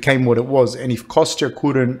 it became what it was. And if Costa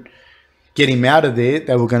couldn't get him out of there,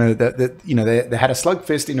 they were going to, they had a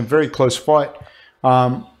slugfest in a very close fight.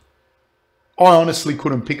 I honestly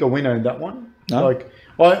couldn't pick a winner in that one. No?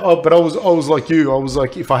 But I was like you. I was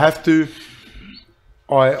like, if I have to,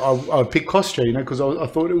 I pick Costa, because I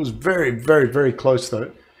thought it was very, very, very close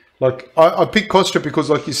though. Like I picked Costa because,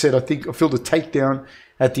 like you said, I feel the takedown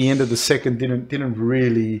at the end of the second didn't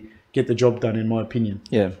really get the job done, in my opinion.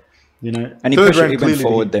 Yeah. You know, And he went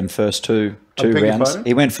forward them first two rounds.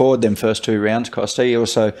 He went forward them first 2 rounds, Costa. He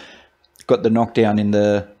also got the knockdown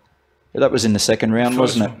that was in the second round,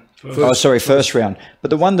 wasn't it? First round. But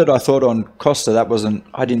the one that I thought on Costa,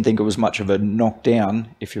 I didn't think it was much of a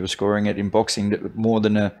knockdown if you were scoring it in boxing, more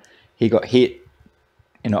than he got hit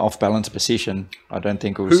in an off-balance position. I don't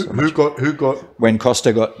think it was who got when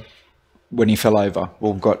Costa when he fell over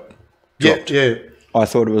or got dropped. Yeah. I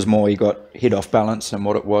thought it was more he got hit off balance than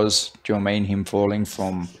what it was. Do you know what I mean? Him falling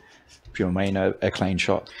from, do you know what I mean, a clean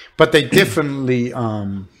shot. But they definitely.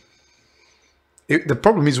 The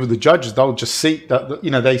problem is with the judges; they'll just see that.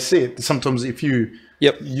 They see it. Sometimes if you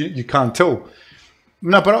can't tell.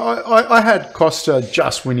 No, but I had Costa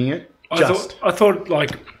just winning it. I thought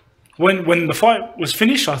like when the fight was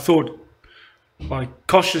finished, I thought like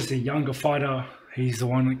Costa's the younger fighter. He's the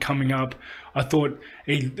one coming up. I thought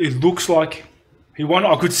it looks like he won.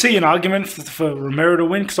 I could see an argument for Romero to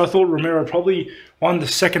win because I thought Romero probably won the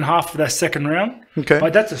second half of that second round. Okay.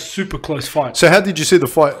 But that's a super close fight. So how did you see the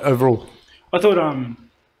fight overall? I thought,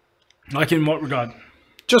 like in what regard?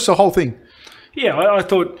 Just the whole thing. Yeah, I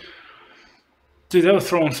thought, dude, they were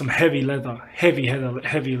throwing some heavy leather.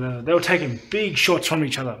 They were taking big shots from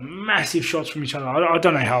each other, massive shots from each other. I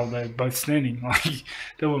don't know how they're both standing. Like,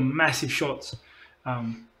 they were massive shots. I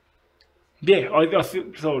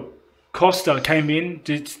thought Costa came in,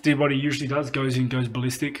 did what he usually does, goes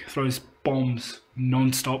ballistic, throws bombs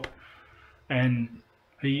non-stop, and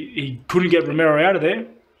he couldn't get Romero out of there,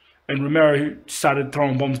 and Romero started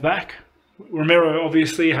throwing bombs back. Romero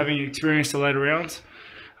obviously having experienced the later rounds,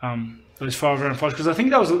 those 5-round fights, because I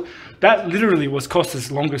think that literally was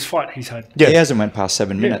Costa's longest fight he's had. Yeah, he hasn't went past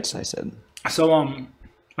 7 minutes, they said. So I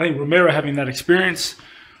think Romero having that experience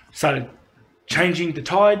started changing the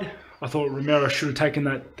tide. I thought Romero should have taken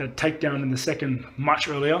that takedown in the second much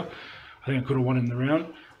earlier. I think I could have won in the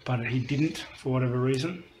round, but he didn't for whatever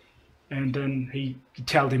reason. And then he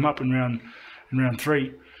towed him up in round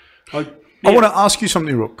 3. I want to ask you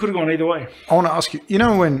something, Rook. Could have gone either way. I want to ask you,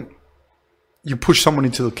 when you push someone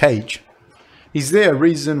into the cage, is there a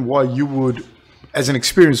reason why you would, as an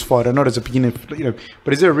experienced fighter, not as a beginner,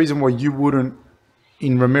 but is there a reason why you wouldn't,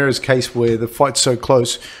 in Romero's case where the fight's so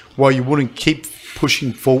close, why you wouldn't keep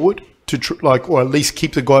pushing forward to or at least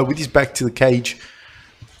keep the guy with his back to the cage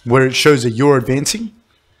where it shows that you're advancing?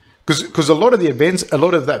 Because a lot of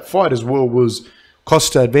that fight as well was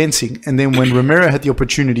Costa advancing, and then when Romero had the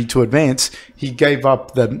opportunity to advance, he gave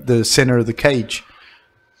up the center of the cage.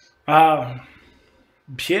 I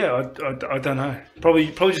don't know.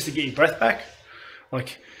 Probably just to get your breath back.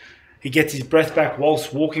 Like, he gets his breath back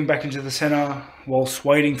whilst walking back into the center, whilst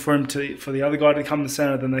waiting for the other guy to come to the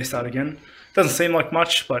center, then they start again. Doesn't seem like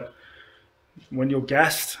much, but when you're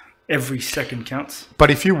gassed, every second counts.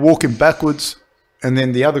 But if you're walking backwards and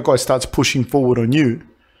then the other guy starts pushing forward on you,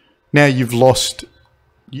 now you've lost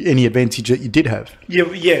any advantage that you did have. Yeah,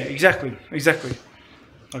 exactly.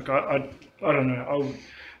 Like, I don't know.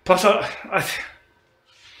 Plus,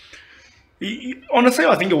 honestly,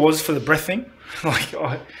 I think it was for the breath thing. Like,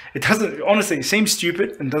 it doesn't, honestly, it seems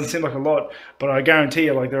stupid and doesn't seem like a lot, but I guarantee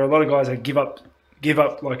you, like, there are a lot of guys that give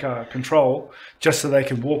up like control just so they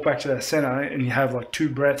can walk back to that center and you have like 2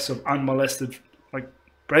 breaths of unmolested like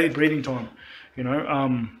breathing time,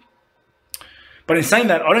 But in saying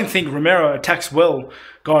that, I don't think Romero attacks well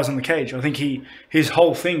guys on the cage. I think his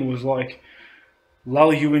whole thing was like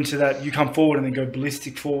lull you into that, you come forward and then go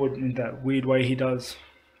ballistic forward in that weird way he does,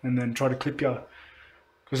 and then try to clip you.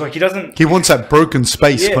 Because like he wants that broken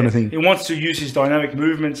space kind of thing. He wants to use his dynamic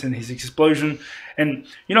movements and his explosion. And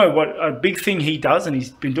you know what? A big thing he does, and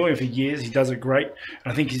he's been doing it for years. He does it great.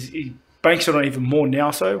 And I think he banks it on even more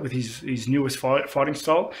now. So with his newest fighting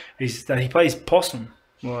style, is that he plays possum.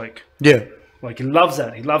 Like he loves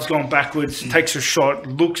that. He loves going backwards, takes a shot,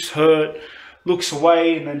 looks hurt, looks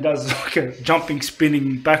away, and then does like a jumping,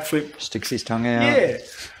 spinning backflip. Sticks his tongue out. Yeah,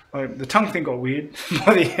 like the tongue thing got weird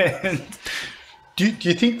by the end. Do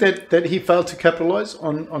you think that he failed to capitalise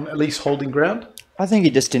on at least holding ground? I think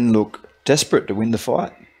he just didn't look desperate to win the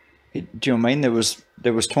fight. Do you know what I mean?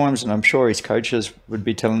 There was times, and I'm sure his coaches would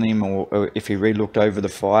be telling him, or if he re-looked over the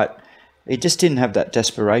fight, he just didn't have that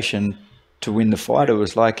desperation to win the fight. It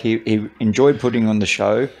was like he enjoyed putting on the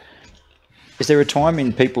show. Is there a time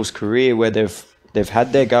in people's career where they've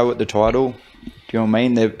had their go at the title? Do you know what I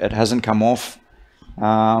mean? It hasn't come off,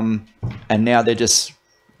 and now they're just,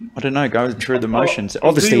 I don't know, going through the motions.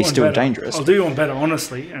 Obviously, he's still dangerous. I'll do you one better,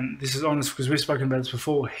 honestly, and this is honest because we've spoken about this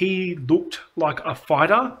before. He looked like a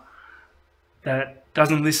fighter that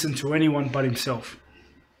doesn't listen to anyone but himself.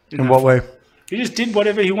 In what way? He just did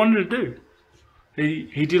whatever he wanted to do.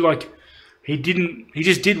 He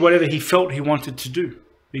just did whatever he felt he wanted to do.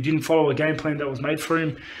 He didn't follow a game plan that was made for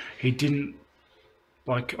him. He didn't,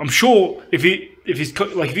 like, I'm sure if you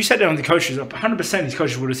sat down with the coaches, 100% his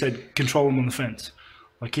coaches would have said, control him on the fence.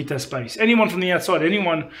 Like, keep that space. Anyone from the outside, any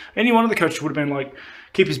one of the coaches would have been like,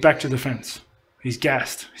 keep his back to the fence. He's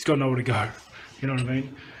gassed. He's got nowhere to go. You know what I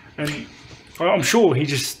mean? And I'm sure he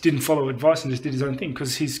just didn't follow advice and just did his own thing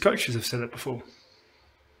because his coaches have said that before.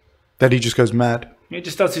 That he just goes mad. He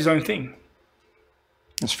just does his own thing.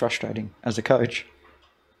 It's frustrating as a coach.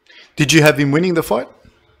 Did you have him winning the fight?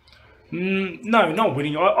 No, not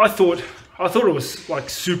winning. I thought it was like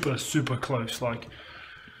super, super close. Like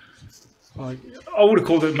I would have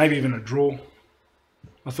called it maybe even a draw.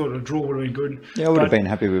 I thought a draw would have been good. Yeah, I would have been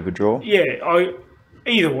happy with a draw. Yeah,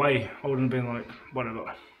 either way, I wouldn't have been like,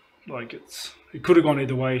 whatever. Like, it could have gone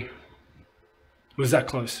either way. It was that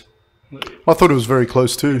close. I thought it was very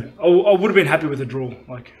close too. I would have been happy with a draw.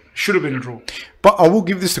 Like, should have been a draw. But I will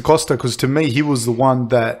give this to Costa because to me, he was the one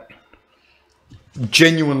that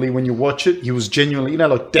genuinely, when you watch it, he was genuinely,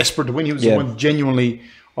 like desperate to win. He was the one genuinely,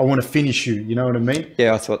 I want to finish you. You know what I mean?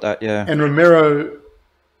 Yeah, I thought that, yeah. And Romero,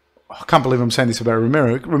 I can't believe I'm saying this about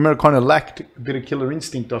Romero. Romero kind of lacked a bit of killer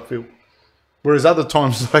instinct, I feel. Whereas other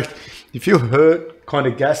times, like, if you're hurt, kind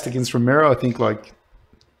of gassed against Romero, I think, like,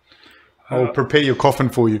 I'll prepare your coffin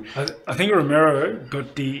for you. I think Romero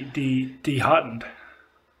got disheartened.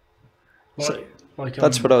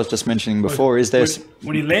 That's what I was just mentioning before.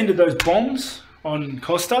 When he landed those bombs on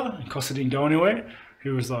Costa, and Costa didn't go anywhere, he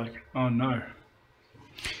was like, oh no.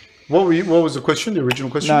 What was the question, the original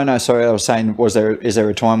question? No, sorry, I was saying, is there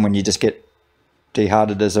a time when you just get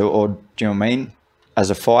dehearted or do you know what I mean? As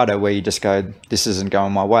a fighter where you just go, this isn't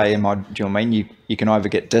going my way, do you know what I mean? You can either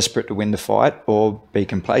get desperate to win the fight or be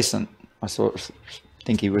complacent. I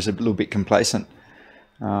think he was a little bit complacent.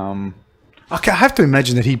 I have to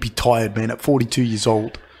imagine that he'd be tired, man, at 42 years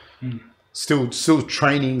old. Still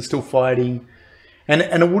training, still fighting. And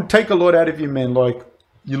it would take a lot out of you, man. Like,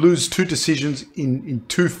 you lose two decisions in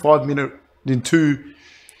two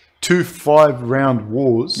 5-round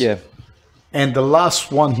wars. Yeah. And the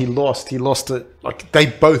last one he lost it. Like, they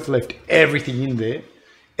both left everything in there.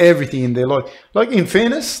 Everything in there. Like in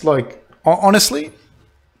fairness, like, honestly,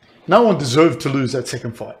 no one deserved to lose that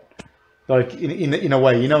second fight. Like, in a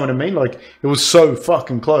way, you know what I mean? Like, it was so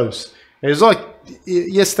fucking close. It was like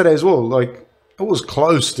yesterday as well. Like, it was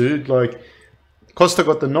close, dude. Like, Costa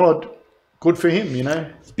got the nod. Good for him, you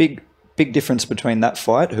know? Big difference between that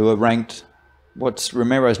fight, who are ranked, what's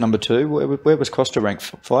Romero's number 2? Where was Costa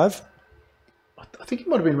ranked? 5? I think he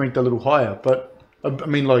might have been ranked a little higher, but I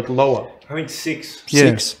mean, like, lower. I think 6.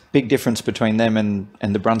 Yeah. 6. Big difference between them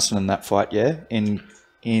and the Brunson in that fight, yeah? In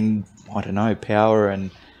I don't know, power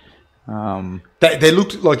and... They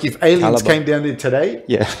looked like if aliens caliber. came down there today,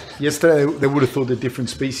 yesterday, they would have thought they're different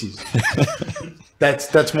species.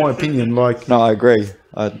 That's my opinion. Like, no, I agree.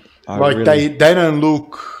 I like really... they don't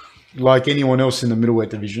look like anyone else in the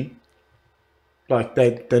middleweight division. Like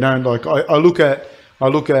they don't like. I look at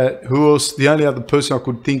who else. The only other person I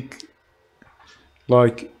could think,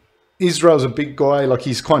 like, Israel's a big guy. Like,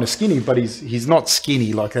 he's kind of skinny, but he's not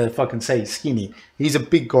skinny. Like, I fucking say he's skinny. He's a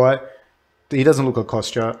big guy. He doesn't look like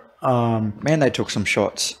Kostya. Man, they took some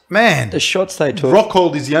shots. Man, the shots they took.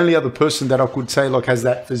 Rockhold is the only other person that I could say, like, has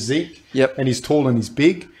that physique. Yep. And he's tall and he's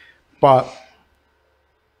big, but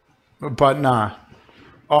nah.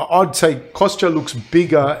 I'd say Kostya looks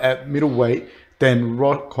bigger at middleweight than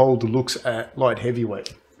Rockhold looks at light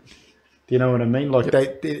heavyweight. Do you know what I mean? Like,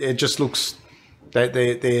 it just looks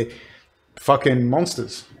they're fucking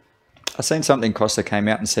monsters. I seen something Costa came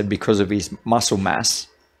out and said because of his muscle mass.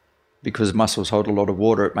 Because muscles hold a lot of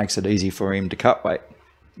water, it makes it easy for him to cut weight.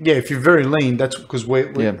 Yeah, if you're very lean, that's because where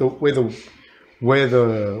the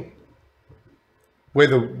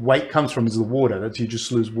weight comes from is the water. That's, you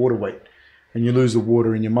just lose water weight, and you lose the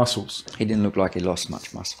water in your muscles. He didn't look like he lost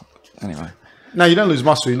much muscle. Anyway. No, you don't lose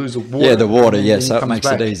muscle. You lose the water. Yeah, the water. Yes, so it makes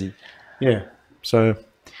it easy. Yeah. So,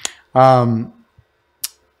 who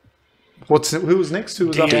was next? Who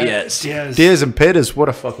was up? Diaz and Pettis. What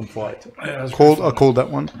a fucking fight! I called that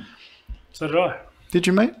one. So did I. Did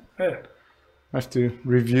you, mate? Yeah. I have to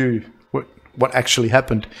review what actually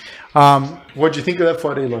happened. What did you think of that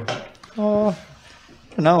fight, Eli? Oh,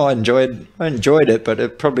 no, I enjoyed it, but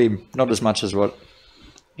it probably not as much as what.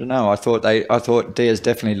 I don't know. I thought Diaz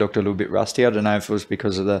definitely looked a little bit rusty. I don't know if it was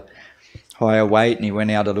because of the higher weight and he went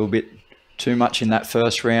out a little bit too much in that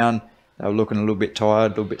first round. They were looking a little bit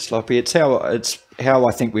tired, a little bit sloppy. It's how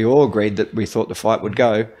I think we all agreed that we thought the fight would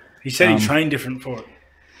go. He said he trained different for it.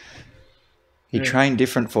 He trained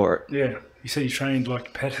different for it. Yeah. He said he trained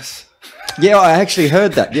like Pettis. Yeah, I actually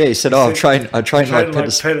heard that. Yeah, he said, I trained like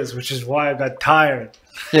Pettis. Which is why I got tired.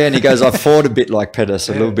 Yeah, and he goes, I fought a bit like Pettis,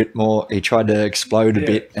 a little bit more. He tried to explode a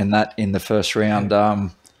bit and that in the first round.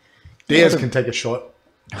 Diaz can take a shot.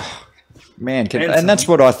 Man, and that's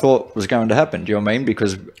what I thought was going to happen. Do you know what I mean?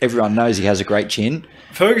 Because everyone knows he has a great chin.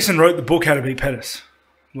 Ferguson wrote the book How to Beat Pettis.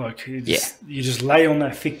 Like, you just lay on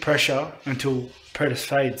that thick pressure until Pettis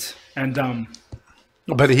fades. And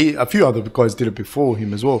but a few other guys did it before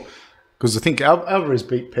him as well. Because I think Alvarez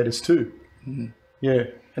beat Pettis too. Mm-hmm. Yeah.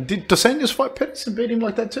 And did Dos Anjos fight Pettis and beat him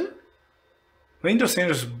like that too? I think Dos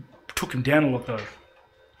Anjos took him down a lot though.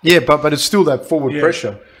 Yeah, but it's still that forward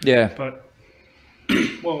pressure. Yeah. But,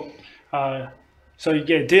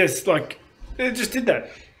 Diaz, like, it just did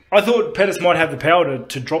that. I thought Pettis might have the power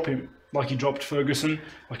to drop him, like he dropped Ferguson,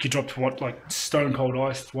 like he dropped Stone Cold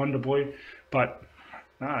Ice, Wonder Boy. But,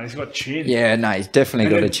 he's got chin. Yeah, no, he's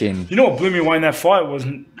definitely got a chin. You know what blew me away in that fight was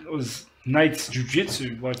Nate's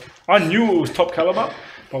jiu-jitsu. Like, I knew it was top caliber,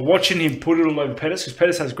 but watching him put it all over Pettis, because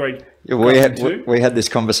Pettis has great... Yeah, we had this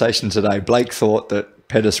conversation today. Blake thought that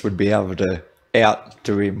Pettis would be able to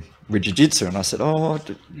outdo him with jiu-jitsu, and I said, no.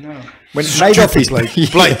 When Nate off his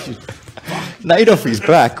Nate off his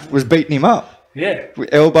back was beating him up. Yeah.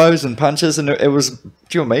 With elbows and punches, and it was, do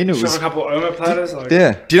you know what I mean? It was a couple of omoplatters.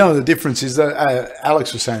 Do you know the difference is that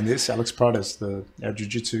Alex was saying this, Alex Pradas, our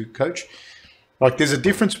jiu-jitsu coach. Like, there's a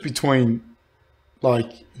difference between,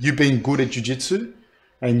 like, you being good at jiu-jitsu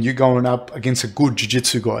and you going up against a good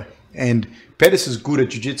jiu-jitsu guy. And Pettis is good at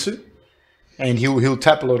jiu-jitsu, and he'll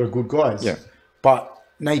tap a lot of good guys. Yeah. But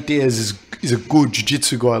Nate Diaz is a good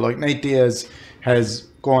jiu-jitsu guy. Like, Nate Diaz has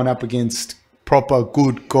gone up against proper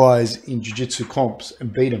good guys in jiu-jitsu comps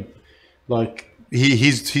and beat them. Like,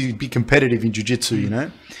 he'd be competitive in jiu-jitsu, you know.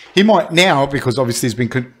 He might now, because obviously he's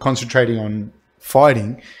been concentrating on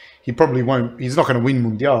fighting. He probably won't. He's not going to win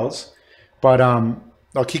mundials, but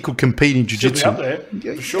like, he could compete in jiu-jitsu. He'll be up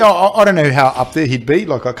there, for sure. I don't know how up there he'd be.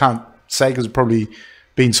 Like, I can't say, because it'd probably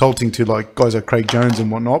be insulting to like guys like Craig Jones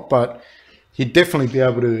and whatnot. But he'd definitely be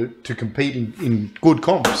able to compete in good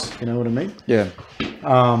comps. You know what I mean? Yeah.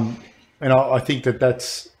 And I think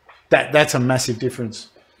that's a massive difference.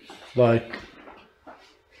 Like,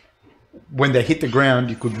 when they hit the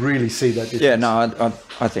ground, you could really see that difference. Yeah, no,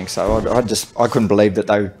 I think so. I couldn't believe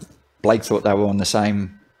that Blake thought they were on the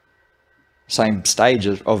same stage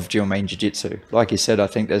of jiu-jitsu. Like you said, I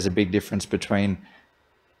think there's a big difference between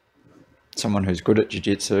someone who's good at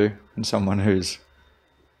jiu-jitsu and someone who's,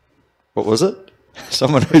 what was it?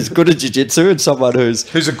 Someone who's good at jiu-jitsu and someone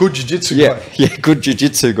who's a good jiu-jitsu guy. Yeah, good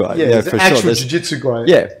jiu-jitsu guy. Yeah, for actual sure. Jiu-jitsu guy.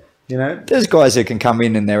 Yeah. You know? There's guys that can come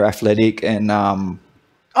in and they're athletic and...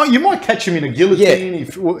 you might catch him in a guillotine,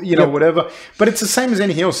 if, you know, whatever. But it's the same as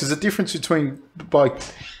anything else. There's a difference between, like,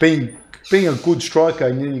 being a good striker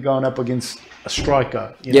and then you're going up against a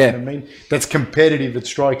striker. You know what I mean? That's competitive at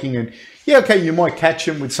striking. And, you might catch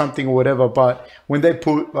him with something or whatever, but when they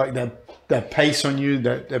put, like, that pace on you,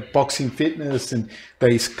 that boxing fitness, and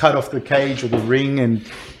they cut off the cage or the ring and,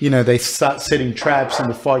 you know, they start setting traps and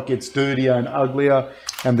the fight gets dirtier and uglier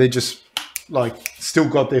and they just, like, still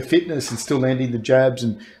got their fitness and still landing the jabs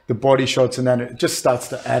and the body shots, and then it just starts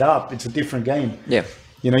to add up. It's a different game. Yeah.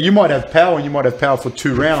 You know, you might have power and you might have power for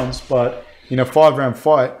 2 rounds, but, you know, 5-round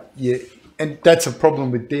fight, and that's a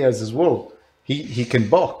problem with Diaz as well. He can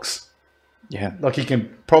box. Yeah. Like, he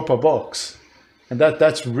can proper box. And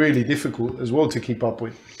that's really difficult as well to keep up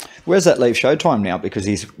with. Where's that leave Showtime now? Because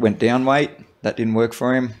he's went down weight. That didn't work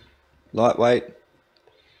for him. Lightweight.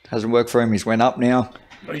 Hasn't worked for him. He's went up now.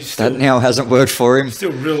 That now hasn't worked for him.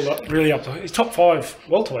 Still really up to... He's top 5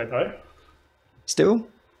 welterweight, though. Still?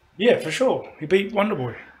 Yeah, for sure. He beat Wonder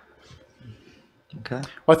Boy. Okay.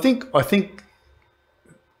 I think...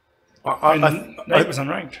 Nate was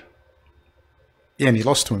unranked. Yeah, and he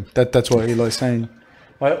lost to him. That's what Eli's saying.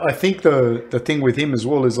 I think the thing with him as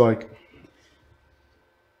well is, like,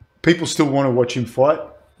 people still want to watch him fight.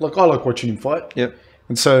 Like, I like watching him fight. Yep.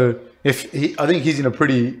 And so I think he's in a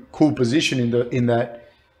pretty cool position in that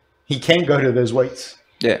he can go to those weights.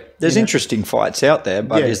 Yeah. There's interesting fights out there,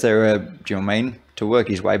 but is there do you know what I mean? To work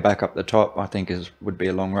his way back up the top, I think would be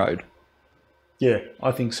a long road. Yeah,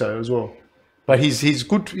 I think so as well. But he's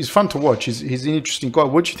good. He's fun to watch. He's an interesting guy.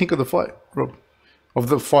 What do you think of the fight, Rob? Of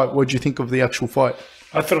the fight, what do you think of the actual fight?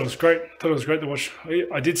 I thought it was great. To watch.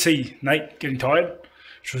 I did see Nate getting tired,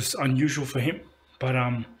 which was unusual for him. But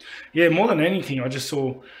more than anything, I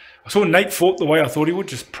saw Nate fought the way I thought he would,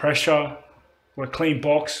 just pressure, like, clean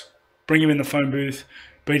box, bring him in the phone booth,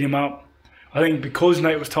 beat him up. I think because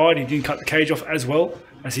Nate was tired, he didn't cut the cage off as well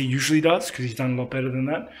as he usually does, because he's done a lot better than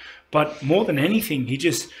that. But more than anything,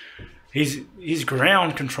 his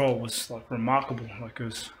ground control was like remarkable. Like it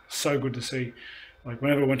was so good to see. Like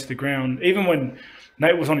whenever I went to the ground, even when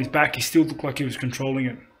Nate was on his back, he still looked like he was controlling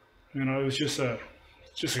it. You know, it was just a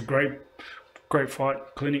great fight,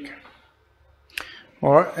 clinic.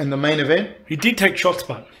 All right, and the main event? He did take shots,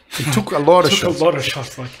 but he took a lot of shots. A lot of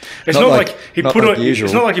shots. Like it's not like he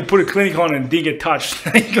put a clinic on and didn't get touched.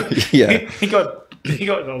 he got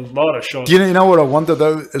a lot of shots. Do you know what I wonder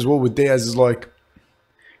though as well with Diaz is like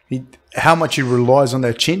how much he relies on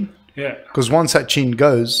that chin. Yeah. Because once that chin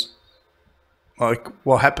goes, like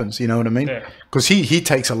what happens? You know what I mean? Yeah. Because he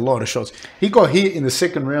takes a lot of shots. He got hit in the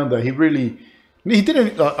second round though. He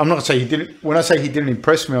didn't. I'm not saying he didn't. When I say he didn't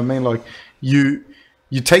impress me, I mean like you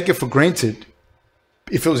take it for granted.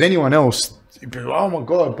 If it was anyone else, you'd be like, oh my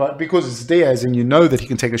God. But because it's Diaz and you know that he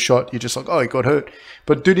can take a shot, you're just like, oh, he got hurt.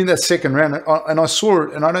 But dude, in that second round, and I saw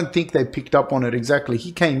it, and I don't think they picked up on it exactly.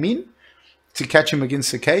 He came in to catch him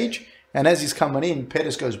against the cage, and as he's coming in,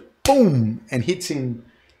 Pettis goes boom and hits him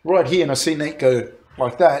right here. And I see Nate go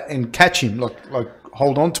like that and catch him, like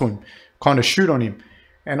hold on to him, kind of shoot on him.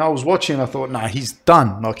 And I was watching, and I thought, nah, he's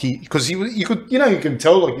done. Like you can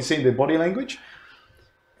tell, like you see their body language.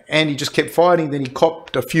 And he just kept fighting. Then he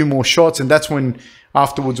copped a few more shots. And that's when,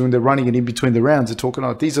 afterwards, when they're running it in between the rounds, they're talking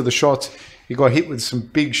about these are the shots. He got hit with some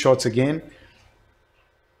big shots again.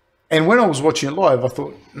 And when I was watching it live, I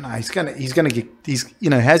thought, nah, how's he going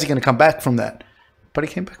to come back from that? But he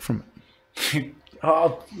came back from it.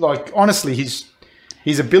 Honestly,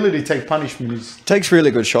 his ability to take punishment is... Takes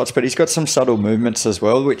really good shots, but he's got some subtle movements as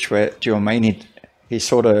well, do you know what I mean? He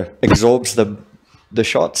sort of absorbs the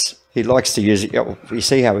shots. He likes to use it. You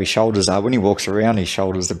see how his shoulders are. When he walks around, his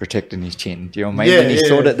shoulders are protecting his chin. Do you know what I mean? Yeah, and he's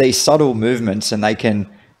sort of these subtle movements, and they can,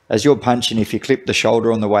 as you're punching, if you clip the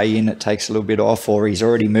shoulder on the way in, it takes a little bit off, or he's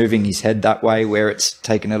already moving his head that way where it's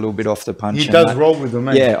taking a little bit off the punch. He does roll with them,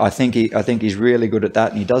 mate. Yeah, I think he's really good at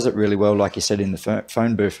that, and he does it really well, like you said, in the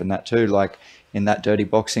phone booth and that too, like in that dirty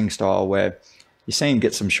boxing style where you see him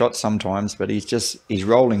get some shots sometimes, but he's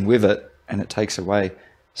rolling with it, and it takes away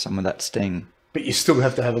some of that sting. But you still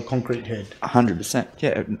have to have a concrete head. 100%.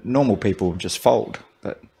 Yeah, normal people just fold,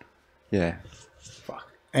 but yeah. Fuck.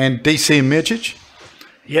 And DC and Miocic?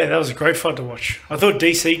 Yeah, that was a great fight to watch. I thought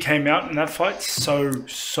DC came out in that fight so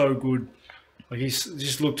good. Like he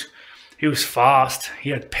was fast.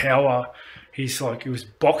 He had power. He was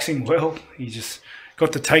boxing well. He just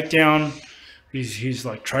got the takedown. His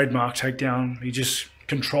like trademark takedown. He just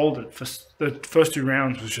controlled it. The first 2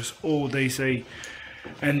 rounds was just all DC.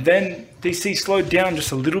 And then DC slowed down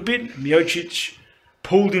just a little bit. Miocic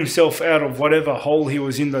pulled himself out of whatever hole he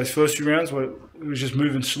was in those first 2 rounds where he was just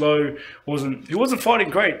moving slow. He wasn't fighting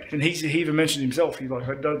great. And he even mentioned himself. He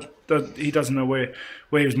doesn't know where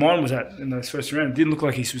his mind was at in those first 2 rounds. It didn't look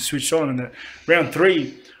like he was switched on. And then round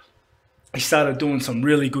 3, he started doing some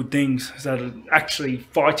really good things. Started actually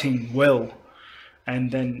fighting well. And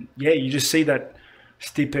then, yeah, you just see that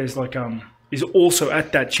Stipe is also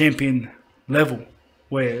at that champion level.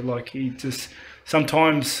 Where like he just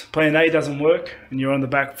sometimes plan A doesn't work and you're on the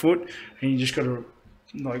back foot and you just got to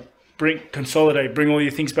like consolidate, bring all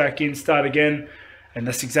your things back in, start again, and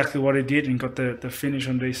that's exactly what he did and got the finish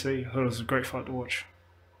on DC. I thought it was a great fight to watch.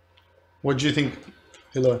 What do you think,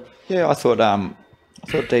 Hilo? Yeah, I thought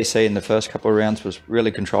DC in the first couple of rounds was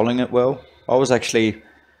really controlling it well. I was actually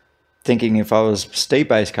thinking if I was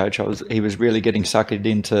Stipe's coach, he was really getting suckered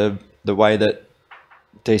into the way that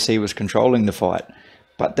DC was controlling the fight.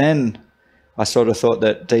 But then I sort of thought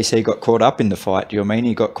that DC got caught up in the fight. Do you know what I mean?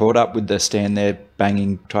 He got caught up with the stand there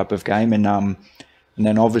banging type of game. And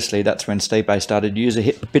then obviously that's when Stipe started to use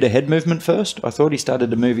a bit of head movement first. I thought he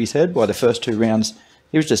started to move his head. By the first 2 rounds,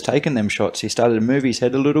 he was just taking them shots. He started to move his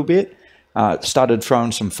head a little bit, started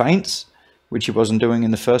throwing some feints, which he wasn't doing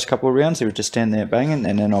in the first couple of rounds. He would just stand there banging.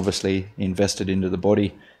 And then obviously he invested into the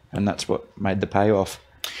body. And that's what made the payoff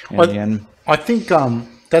in the end. I think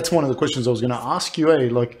that's one of the questions I was going to ask you,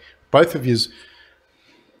 like both of yous.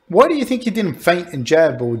 Why do you think you didn't feint and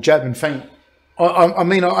jab or jab and feint? I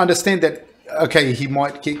mean, I understand that, okay, he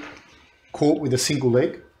might get caught with a single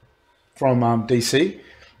leg from DC,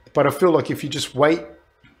 but I feel like if you just wait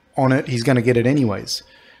on it, he's going to get it anyways.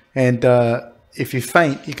 And if you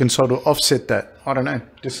feint, you can sort of offset that. I don't know.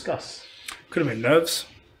 Discuss. Could have been nerves.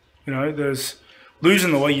 You know, there's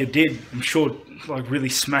losing the way you did, I'm sure, like really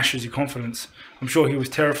smashes your confidence. I'm sure he was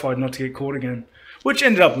terrified not to get caught again, which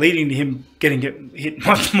ended up leading to him getting hit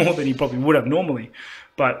much more than he probably would have normally.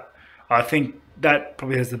 But I think that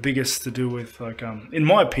probably has the biggest to do with, like, in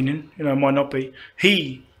my opinion, it might not be.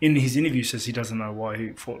 He, in his interview, says he doesn't know why he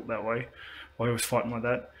fought that way, why he was fighting like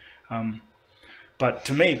that. But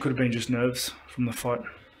to me, it could have been just nerves from the fight.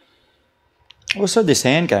 Also, this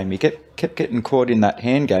hand game, he kept getting caught in that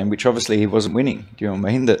hand game, which obviously he wasn't winning. Do you know what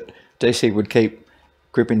I mean? That DC would keep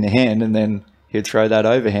gripping the hand and then he'd throw that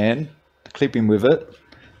overhand, clip him with it.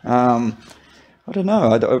 I don't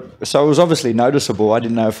know. So it was obviously noticeable. I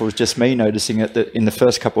didn't know if it was just me noticing it, that in the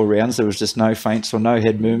first couple of rounds there was just no feints or no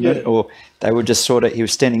head movement, or they were just sort of, he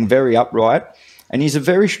was standing very upright. And he's a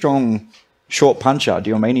very strong short puncher. Do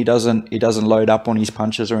you know what I mean? He doesn't load up on his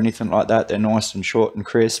punches or anything like that. They're nice and short and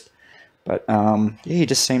crisp. But he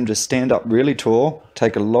just seemed to stand up really tall,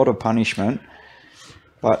 take a lot of punishment.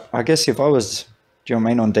 But I guess if I was, do you know what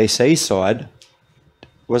I mean, on DC's side,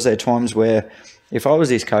 was there times where if I was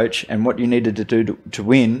his coach and what you needed to do to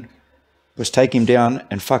win was take him down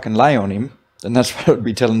and fucking lay on him, then that's what I'd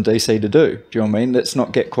be telling DC to do. Do you know what I mean? Let's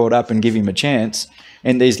not get caught up and give him a chance.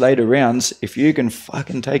 In these later rounds, if you can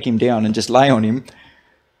fucking take him down and just lay on him,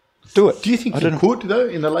 do it. Do you think he could, though,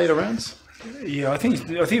 in the later rounds? Yeah, I think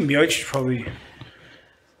Miocic probably,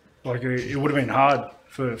 like, it would have been hard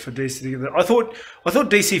for DC to get that. I thought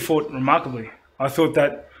DC fought remarkably. I think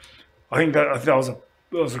that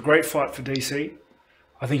was a great fight for DC.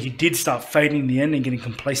 I think he did start fading in the end and getting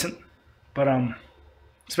complacent, but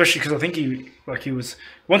especially because I think he was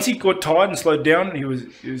once he got tired and slowed down, he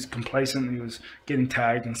was complacent. He was getting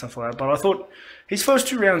tagged and stuff like that. But I thought his first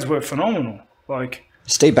 2 rounds were phenomenal. Like,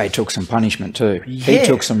 Stipe took some punishment too. Yeah, he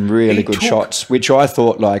took some really good shots, which I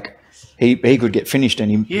thought like he could get finished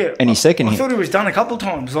any second. I thought it was done a couple of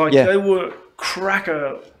times. Like they were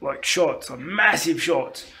cracker like shots, like massive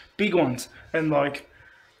shots, big ones, and like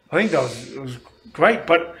I think it was great.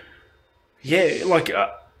 But yeah, like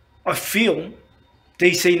I feel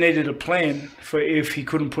DC needed a plan for if he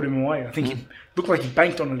couldn't put him away. I think he looked like he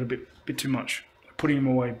banked on it a bit too much, putting him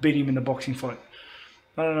away, beating him in the boxing fight.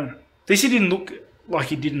 I don't know. DC didn't look like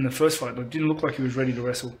he did in the first fight. Like, didn't look like he was ready to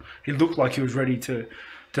wrestle. He looked like he was ready to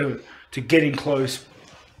get in close,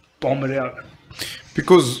 bomb it out.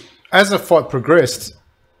 Because as the fight progressed,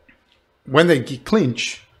 when they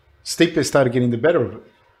clinch, Stipe started getting the better of it.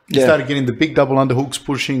 He started getting the big double underhooks,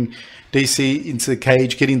 pushing DC into the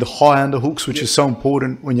cage, getting the high underhooks, which is so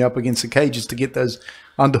important when you're up against the cages to get those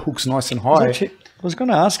underhooks nice and high. I was going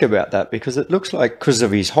to ask about that because it looks like because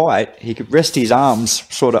of his height, he could rest his arms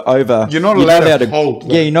sort of over. You're not allowed to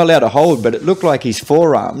hold. Yeah, you're not allowed to hold, but it looked like his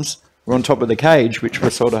forearms were on top of the cage, which were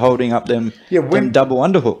sort of holding up them double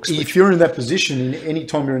underhooks. If you're in that position, any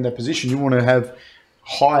time you're in that position, you want to have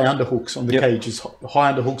high underhooks on the cages.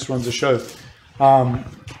 High underhooks runs the show.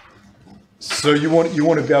 So you want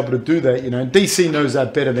to be able to do that, you know. DC knows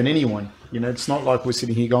that better than anyone. You know, it's not like we're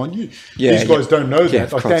sitting here going, these guys don't know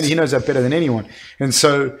that. Like Danny, he knows that better than anyone. And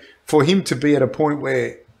so for him to be at a point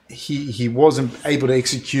where he wasn't able to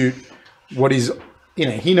execute what is, you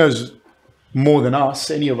know, he knows more than us,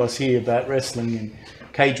 any of us here, about wrestling and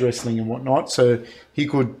cage wrestling and whatnot. So he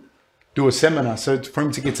could do a seminar. So for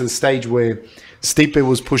him to get to the stage where Stipe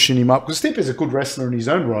was pushing him up, because Stipe is a good wrestler in his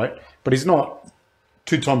own right, but he's not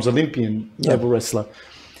 2-time Olympian level wrestler.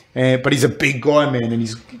 But he's a big guy, man, and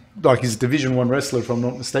he's a Division 1 wrestler, if I'm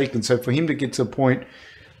not mistaken. So for him to get to a point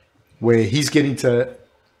where he's getting to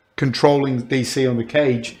controlling DC on the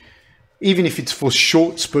cage, even if it's for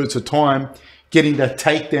short spurts of time, getting that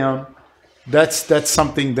takedown, that's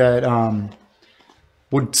something that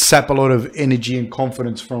would sap a lot of energy and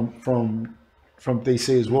confidence from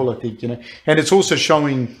DC as well, I think, you know. And it's also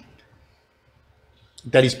showing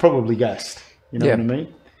that he's probably gassed. You know what I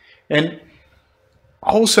mean? And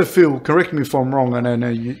I also feel, correct me if I'm wrong, and I know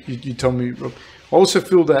you tell me, Rob, I also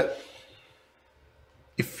feel that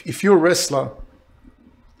if you're a wrestler,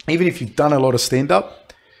 even if you've done a lot of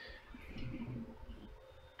stand-up,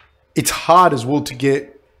 it's hard as well to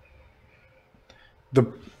get the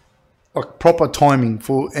proper timing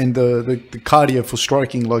for and the cardio for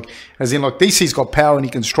striking. Like, as in, like, DC's got power and he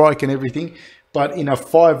can strike and everything, but in a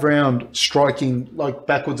 5-round striking, like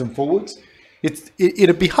backwards and forwards,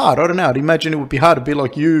 it'd be hard. I don't know. I'd imagine it would be hard. It'd be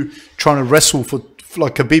like you trying to wrestle for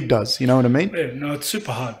like Khabib does. You know what I mean? Yeah, no, it's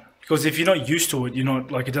super hard because if you're not used to it, you're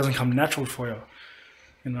not like it doesn't come natural for you.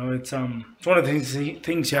 You know, it's one of the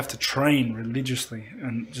things you have to train religiously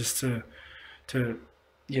and just to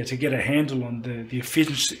get a handle on the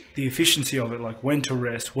efficiency of it, like when to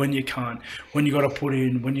rest, when you can't, when you got to put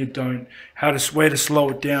in, when you don't, where to slow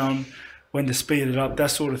it down, when to speed it up, that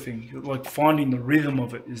sort of thing. Like finding the rhythm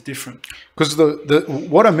of it is different. Because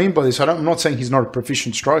what I mean by this, I'm not saying he's not a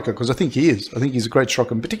proficient striker, because I think he is. I think he's a great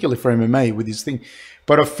striker, and particularly for MMA with his thing.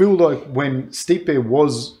 But I feel like when Stipe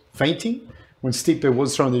was feinting, when Stipe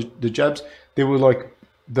was throwing the jabs, there were like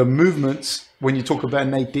the movements, when you talk about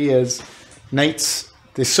Nate Diaz,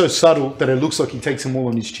 they're so subtle that it looks like he takes them all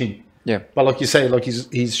on his chin. Yeah. But like you say, like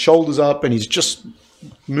his shoulders up and he's just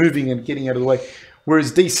moving and getting out of the way.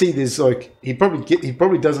 Whereas DC, there's like he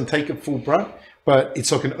probably doesn't take it full brunt, but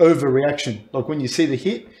it's like an overreaction. Like when you see the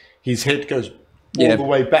hit, his head goes all the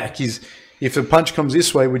way back. If a punch comes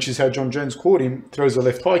this way, which is how John Jones caught him, throws a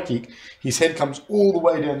left high kick, his head comes all the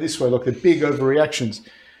way down this way, like the big overreactions.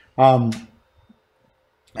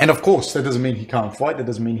 And of course, that doesn't mean he can't fight. That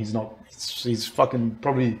doesn't mean he's not. He's fucking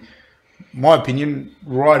probably, my opinion,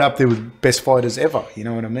 right up there with best fighters ever. You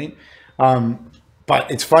know what I mean? But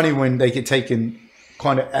it's funny when they get taken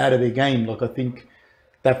kind of out of their game. Like I think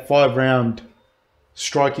that 5-round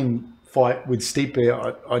striking fight with Stipe,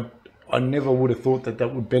 I never would have thought that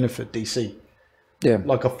would benefit DC. Yeah.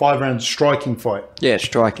 Like a 5-round striking fight. Yeah,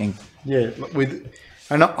 striking. Yeah.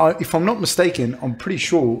 If I'm not mistaken, I'm pretty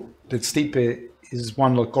sure that Stipe is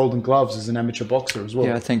won like Golden Gloves as an amateur boxer as well.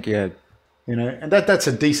 Yeah, I think, You know, and that's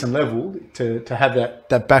a decent level to have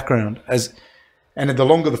that background. And the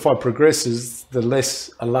longer the fight progresses, the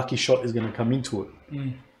less a lucky shot is going to come into it.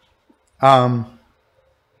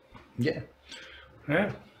 Yeah. Yeah.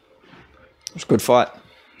 It was a good fight.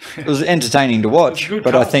 It was entertaining to watch,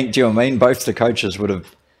 but I think, do you know what I mean? Both the coaches would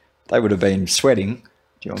have been sweating.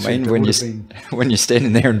 Do you know what I mean? When you're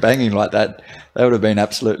standing there and banging like that, they would have been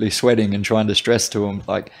absolutely sweating and trying to stress to them,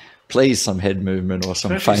 like, please, some head movement or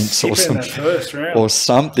some feints or something.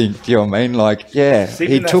 Do you know what I mean? Like, yeah,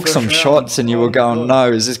 he took some shots and you were going,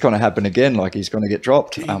 no, is this going to happen again? Like, he's going to get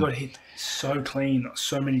dropped. He got hit so clean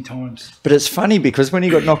so many times. But it's funny because when he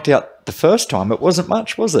got knocked out the first time, it wasn't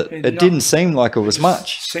much, was it? It didn't seem like it was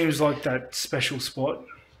much. Seems like that special spot.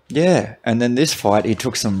 Yeah, and then this fight, he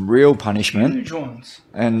took some real punishment. Huge ones.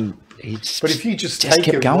 And he just But if you just take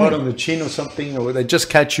it going right on the chin or something, or they just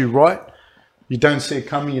catch you right, you don't see it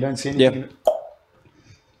coming, you don't see anything. Yep.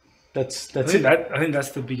 That's I it. think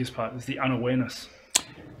that's the biggest part, is the unawareness.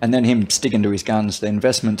 And then him sticking to his guns, the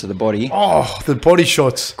investment to the body. Oh, the body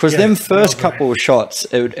shots. Because them first couple of shots,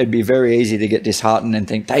 it'd be very easy to get disheartened and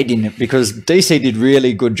think they didn't. Because DC did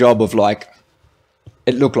really good job of like,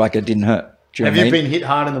 it looked like it didn't hurt. Have you been hit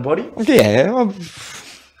hard in the body? Yeah.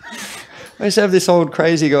 I used to have this old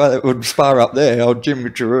crazy guy that would spar up there, old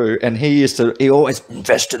Jim Giroux, and he always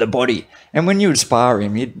invest to the body. And when you would spar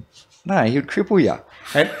him, he'd cripple you.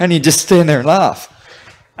 And he'd just stand there and laugh.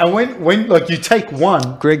 And when like you take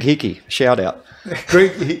one... Greg Hickey, shout out.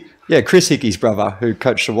 Yeah, Chris Hickey's brother, who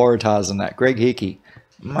coached the Waratahs and that, Greg Hickey.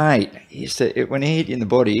 Mate, when he hit you in the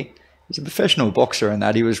body, he's a professional boxer and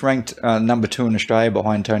that. He was ranked number 2 in Australia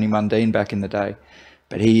behind Tony Mundine back in the day.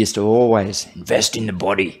 But he used to always invest in the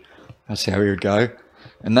body. That's how he would go.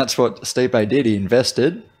 And that's what Stipe did. He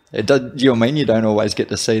invested. You know what I mean? You don't always get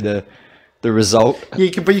to see the result. Yeah,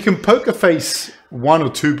 but you can poker face 1 or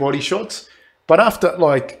 2 body shots. But after,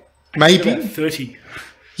 like, maybe... About 30.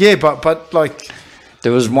 Yeah, but like...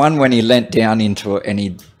 There was one when he leant down into it and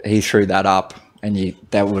he threw that up. And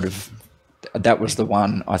that was the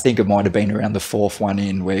one. I think it might have been around the 4th one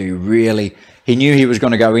in where he knew he was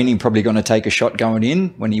going to go in. He probably going to take a shot going in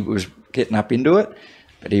when he was getting up into it.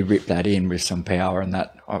 But he ripped that in with some power, and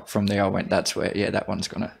that from there I went, that's where, that one's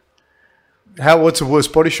going to... What's the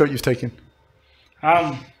worst body shot you've taken?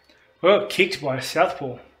 I got kicked by a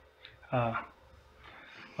southpaw.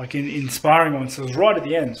 Like in sparring on, so it was right at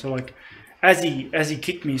the end. So like as he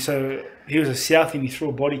kicked me, so he was a Southie and he threw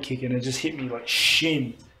a body kick and it just hit me like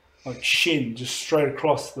shin, just straight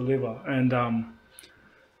across the liver. And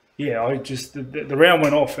I just the round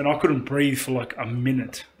went off and I couldn't breathe for like a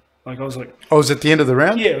minute. Like I was like, oh, was it at the end of the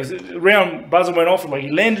round? Yeah, it was the round. Buzzer went off and like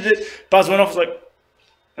he landed it. Buzzer went off, like,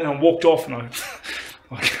 and I walked off and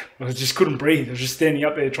I just couldn't breathe. I was just standing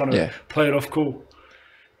up there trying to play it off cool.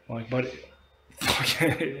 I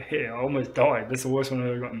almost died. That's the worst one I've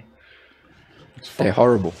ever gotten. They're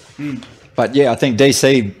horrible. But yeah, I think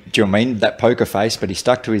DC, do you know what I mean? That poker face, but he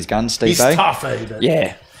stuck to his guns, Stipe. He's tough, eh?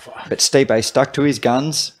 Yeah. But Stipe stuck to his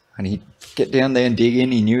guns and he'd get down there and dig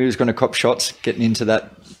in. He knew he was going to cop shots getting into it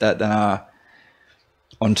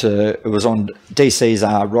was on DC's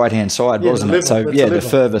right-hand side, wasn't it? So, the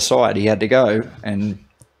further side he had to go. And,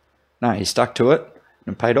 no, he stuck to it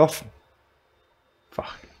and it paid off.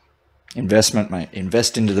 Fuck. Investment, mate.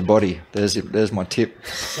 Invest into the body. There's my tip.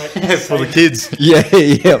 For the kids. Yeah.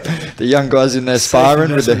 The young guys in there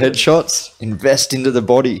sparring with the headshots. Invest into the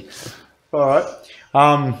body. All right.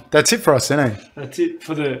 That's it for us, then, eh? That's it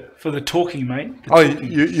for the talking, mate.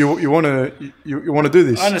 You want to do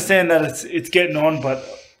this? I understand that it's getting on, but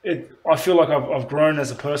I feel like I've grown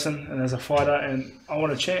as a person and as a fighter, and I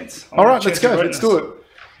want a chance. All right, let's go. Let's do it.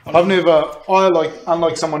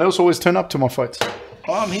 Unlike someone else, always turn up to my fights.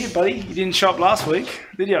 Oh, I'm here, buddy. You didn't show up last week,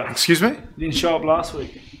 did you? Excuse me? You didn't show up last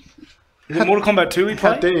week. Is it Mortal Kombat 2 we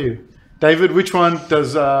How play? dare you? David, which one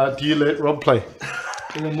do you let Rob play?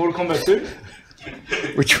 Is it Mortal Kombat 2?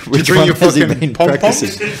 Which bring one your has he fucking been pom-poms?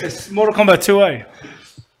 practicing? It's Mortal Kombat 2A.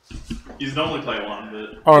 You normally play one,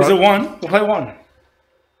 but All Is right. it 1? We'll play 1.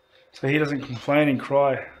 So he doesn't complain and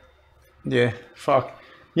cry. Yeah, fuck.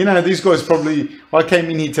 You know, these guys probably... I came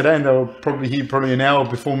in here today and they were probably here probably an hour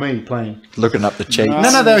before me playing. Looking up the cheats.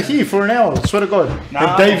 No, they were here for an hour. I swear to God. No.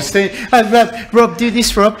 And Dave's saying, oh, Rob, do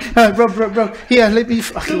this, Rob. Rob. Here, let me...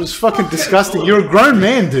 It was fucking disgusting. You're a grown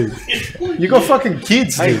man, dude. You got fucking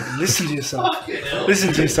kids, Hey, dude. listen to yourself.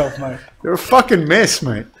 Listen to yourself, mate. You're a fucking mess,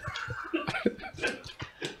 mate.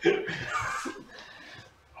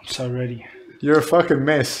 I'm so ready. You're a fucking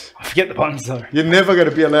mess. I forget the buttons though. You're never going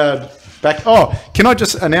to be allowed back. Oh, can I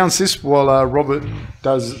just announce this while Robert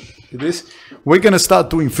does this? We're going to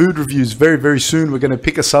start doing food reviews very, very soon. We're going to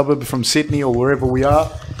pick a suburb from Sydney or wherever we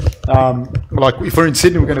are. Like if we're in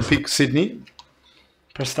Sydney, we're going to pick Sydney.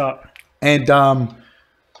 Press start. And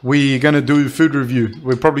we're going to do food review.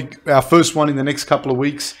 We're probably, our first one in the next couple of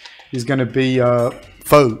weeks is going to be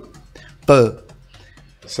pho.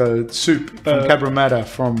 So soup from Cabramatta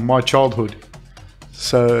from my childhood.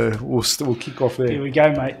 So we'll kick off Here there. we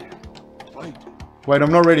go, mate. Wait,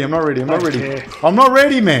 I'm not ready. I'm not ready. care. I'm not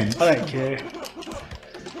ready, man. I don't care.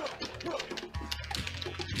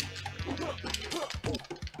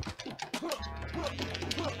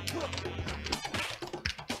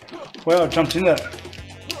 Well, I jumped in there.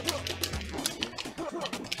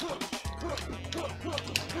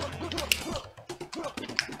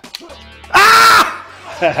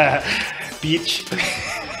 Bitch.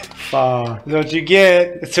 Fuck. That's what you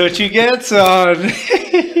get. That's what you get, son.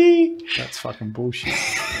 That's fucking bullshit.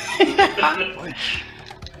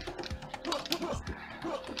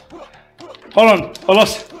 Hold on. I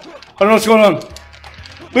lost. I don't know what's going on.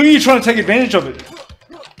 Look at you trying to take advantage of it.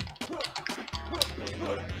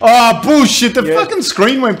 Oh, bullshit. The Yeah. fucking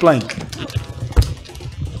screen went blank.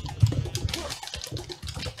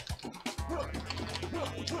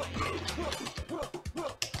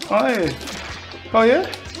 Oh, yeah. Oh,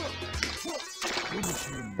 yeah?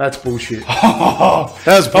 That's bullshit.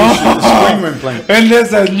 That's bullshit. The screen went blank. And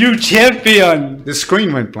there's a new champion. The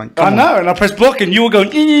screen went blank. I Come on. know, and I pressed block, and you were going,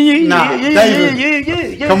 Nah,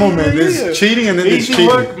 David. Come on, man. There's cheating and then there's Easy cheating.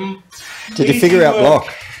 work. Did you Easy figure out work.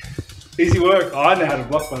 block? Easy work. Oh, I know how to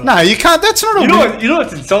block, but No, you can't. That's not a you know win. what? You know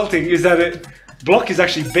what's insulting is that block is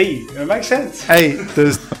actually B. It makes sense. Hey,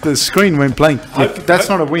 the screen went blank. That's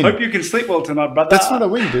not a win. Hope you can sleep well tonight, brother. That's not a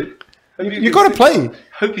win, dude. Hope You can got to sleep play. well.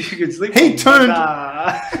 Hope you can sleep. He well, turned-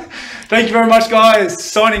 brother. Thank you very much, guys.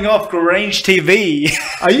 Signing off, Grange TV.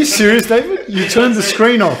 Are you serious, David? You turned the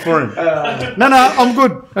screen off for him. No, I'm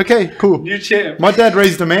good. Okay, cool. New champ. My dad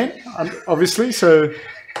raised a man, obviously, so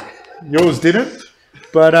yours didn't.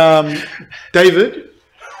 But David,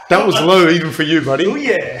 that was low even for you, buddy. Oh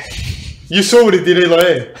yeah. You saw what he did,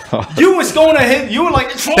 Eli. You was going ahead. You were like,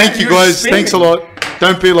 it's fine. Thank you, You're guys. spinning. Thanks a lot.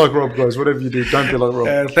 Don't be like Rob, guys. Whatever you do, don't be like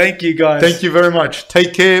Rob. Thank you, guys. Thank you very much.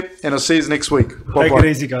 Take care, and I'll see you next week. Take Bye-bye. it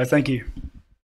easy, guys. Thank you.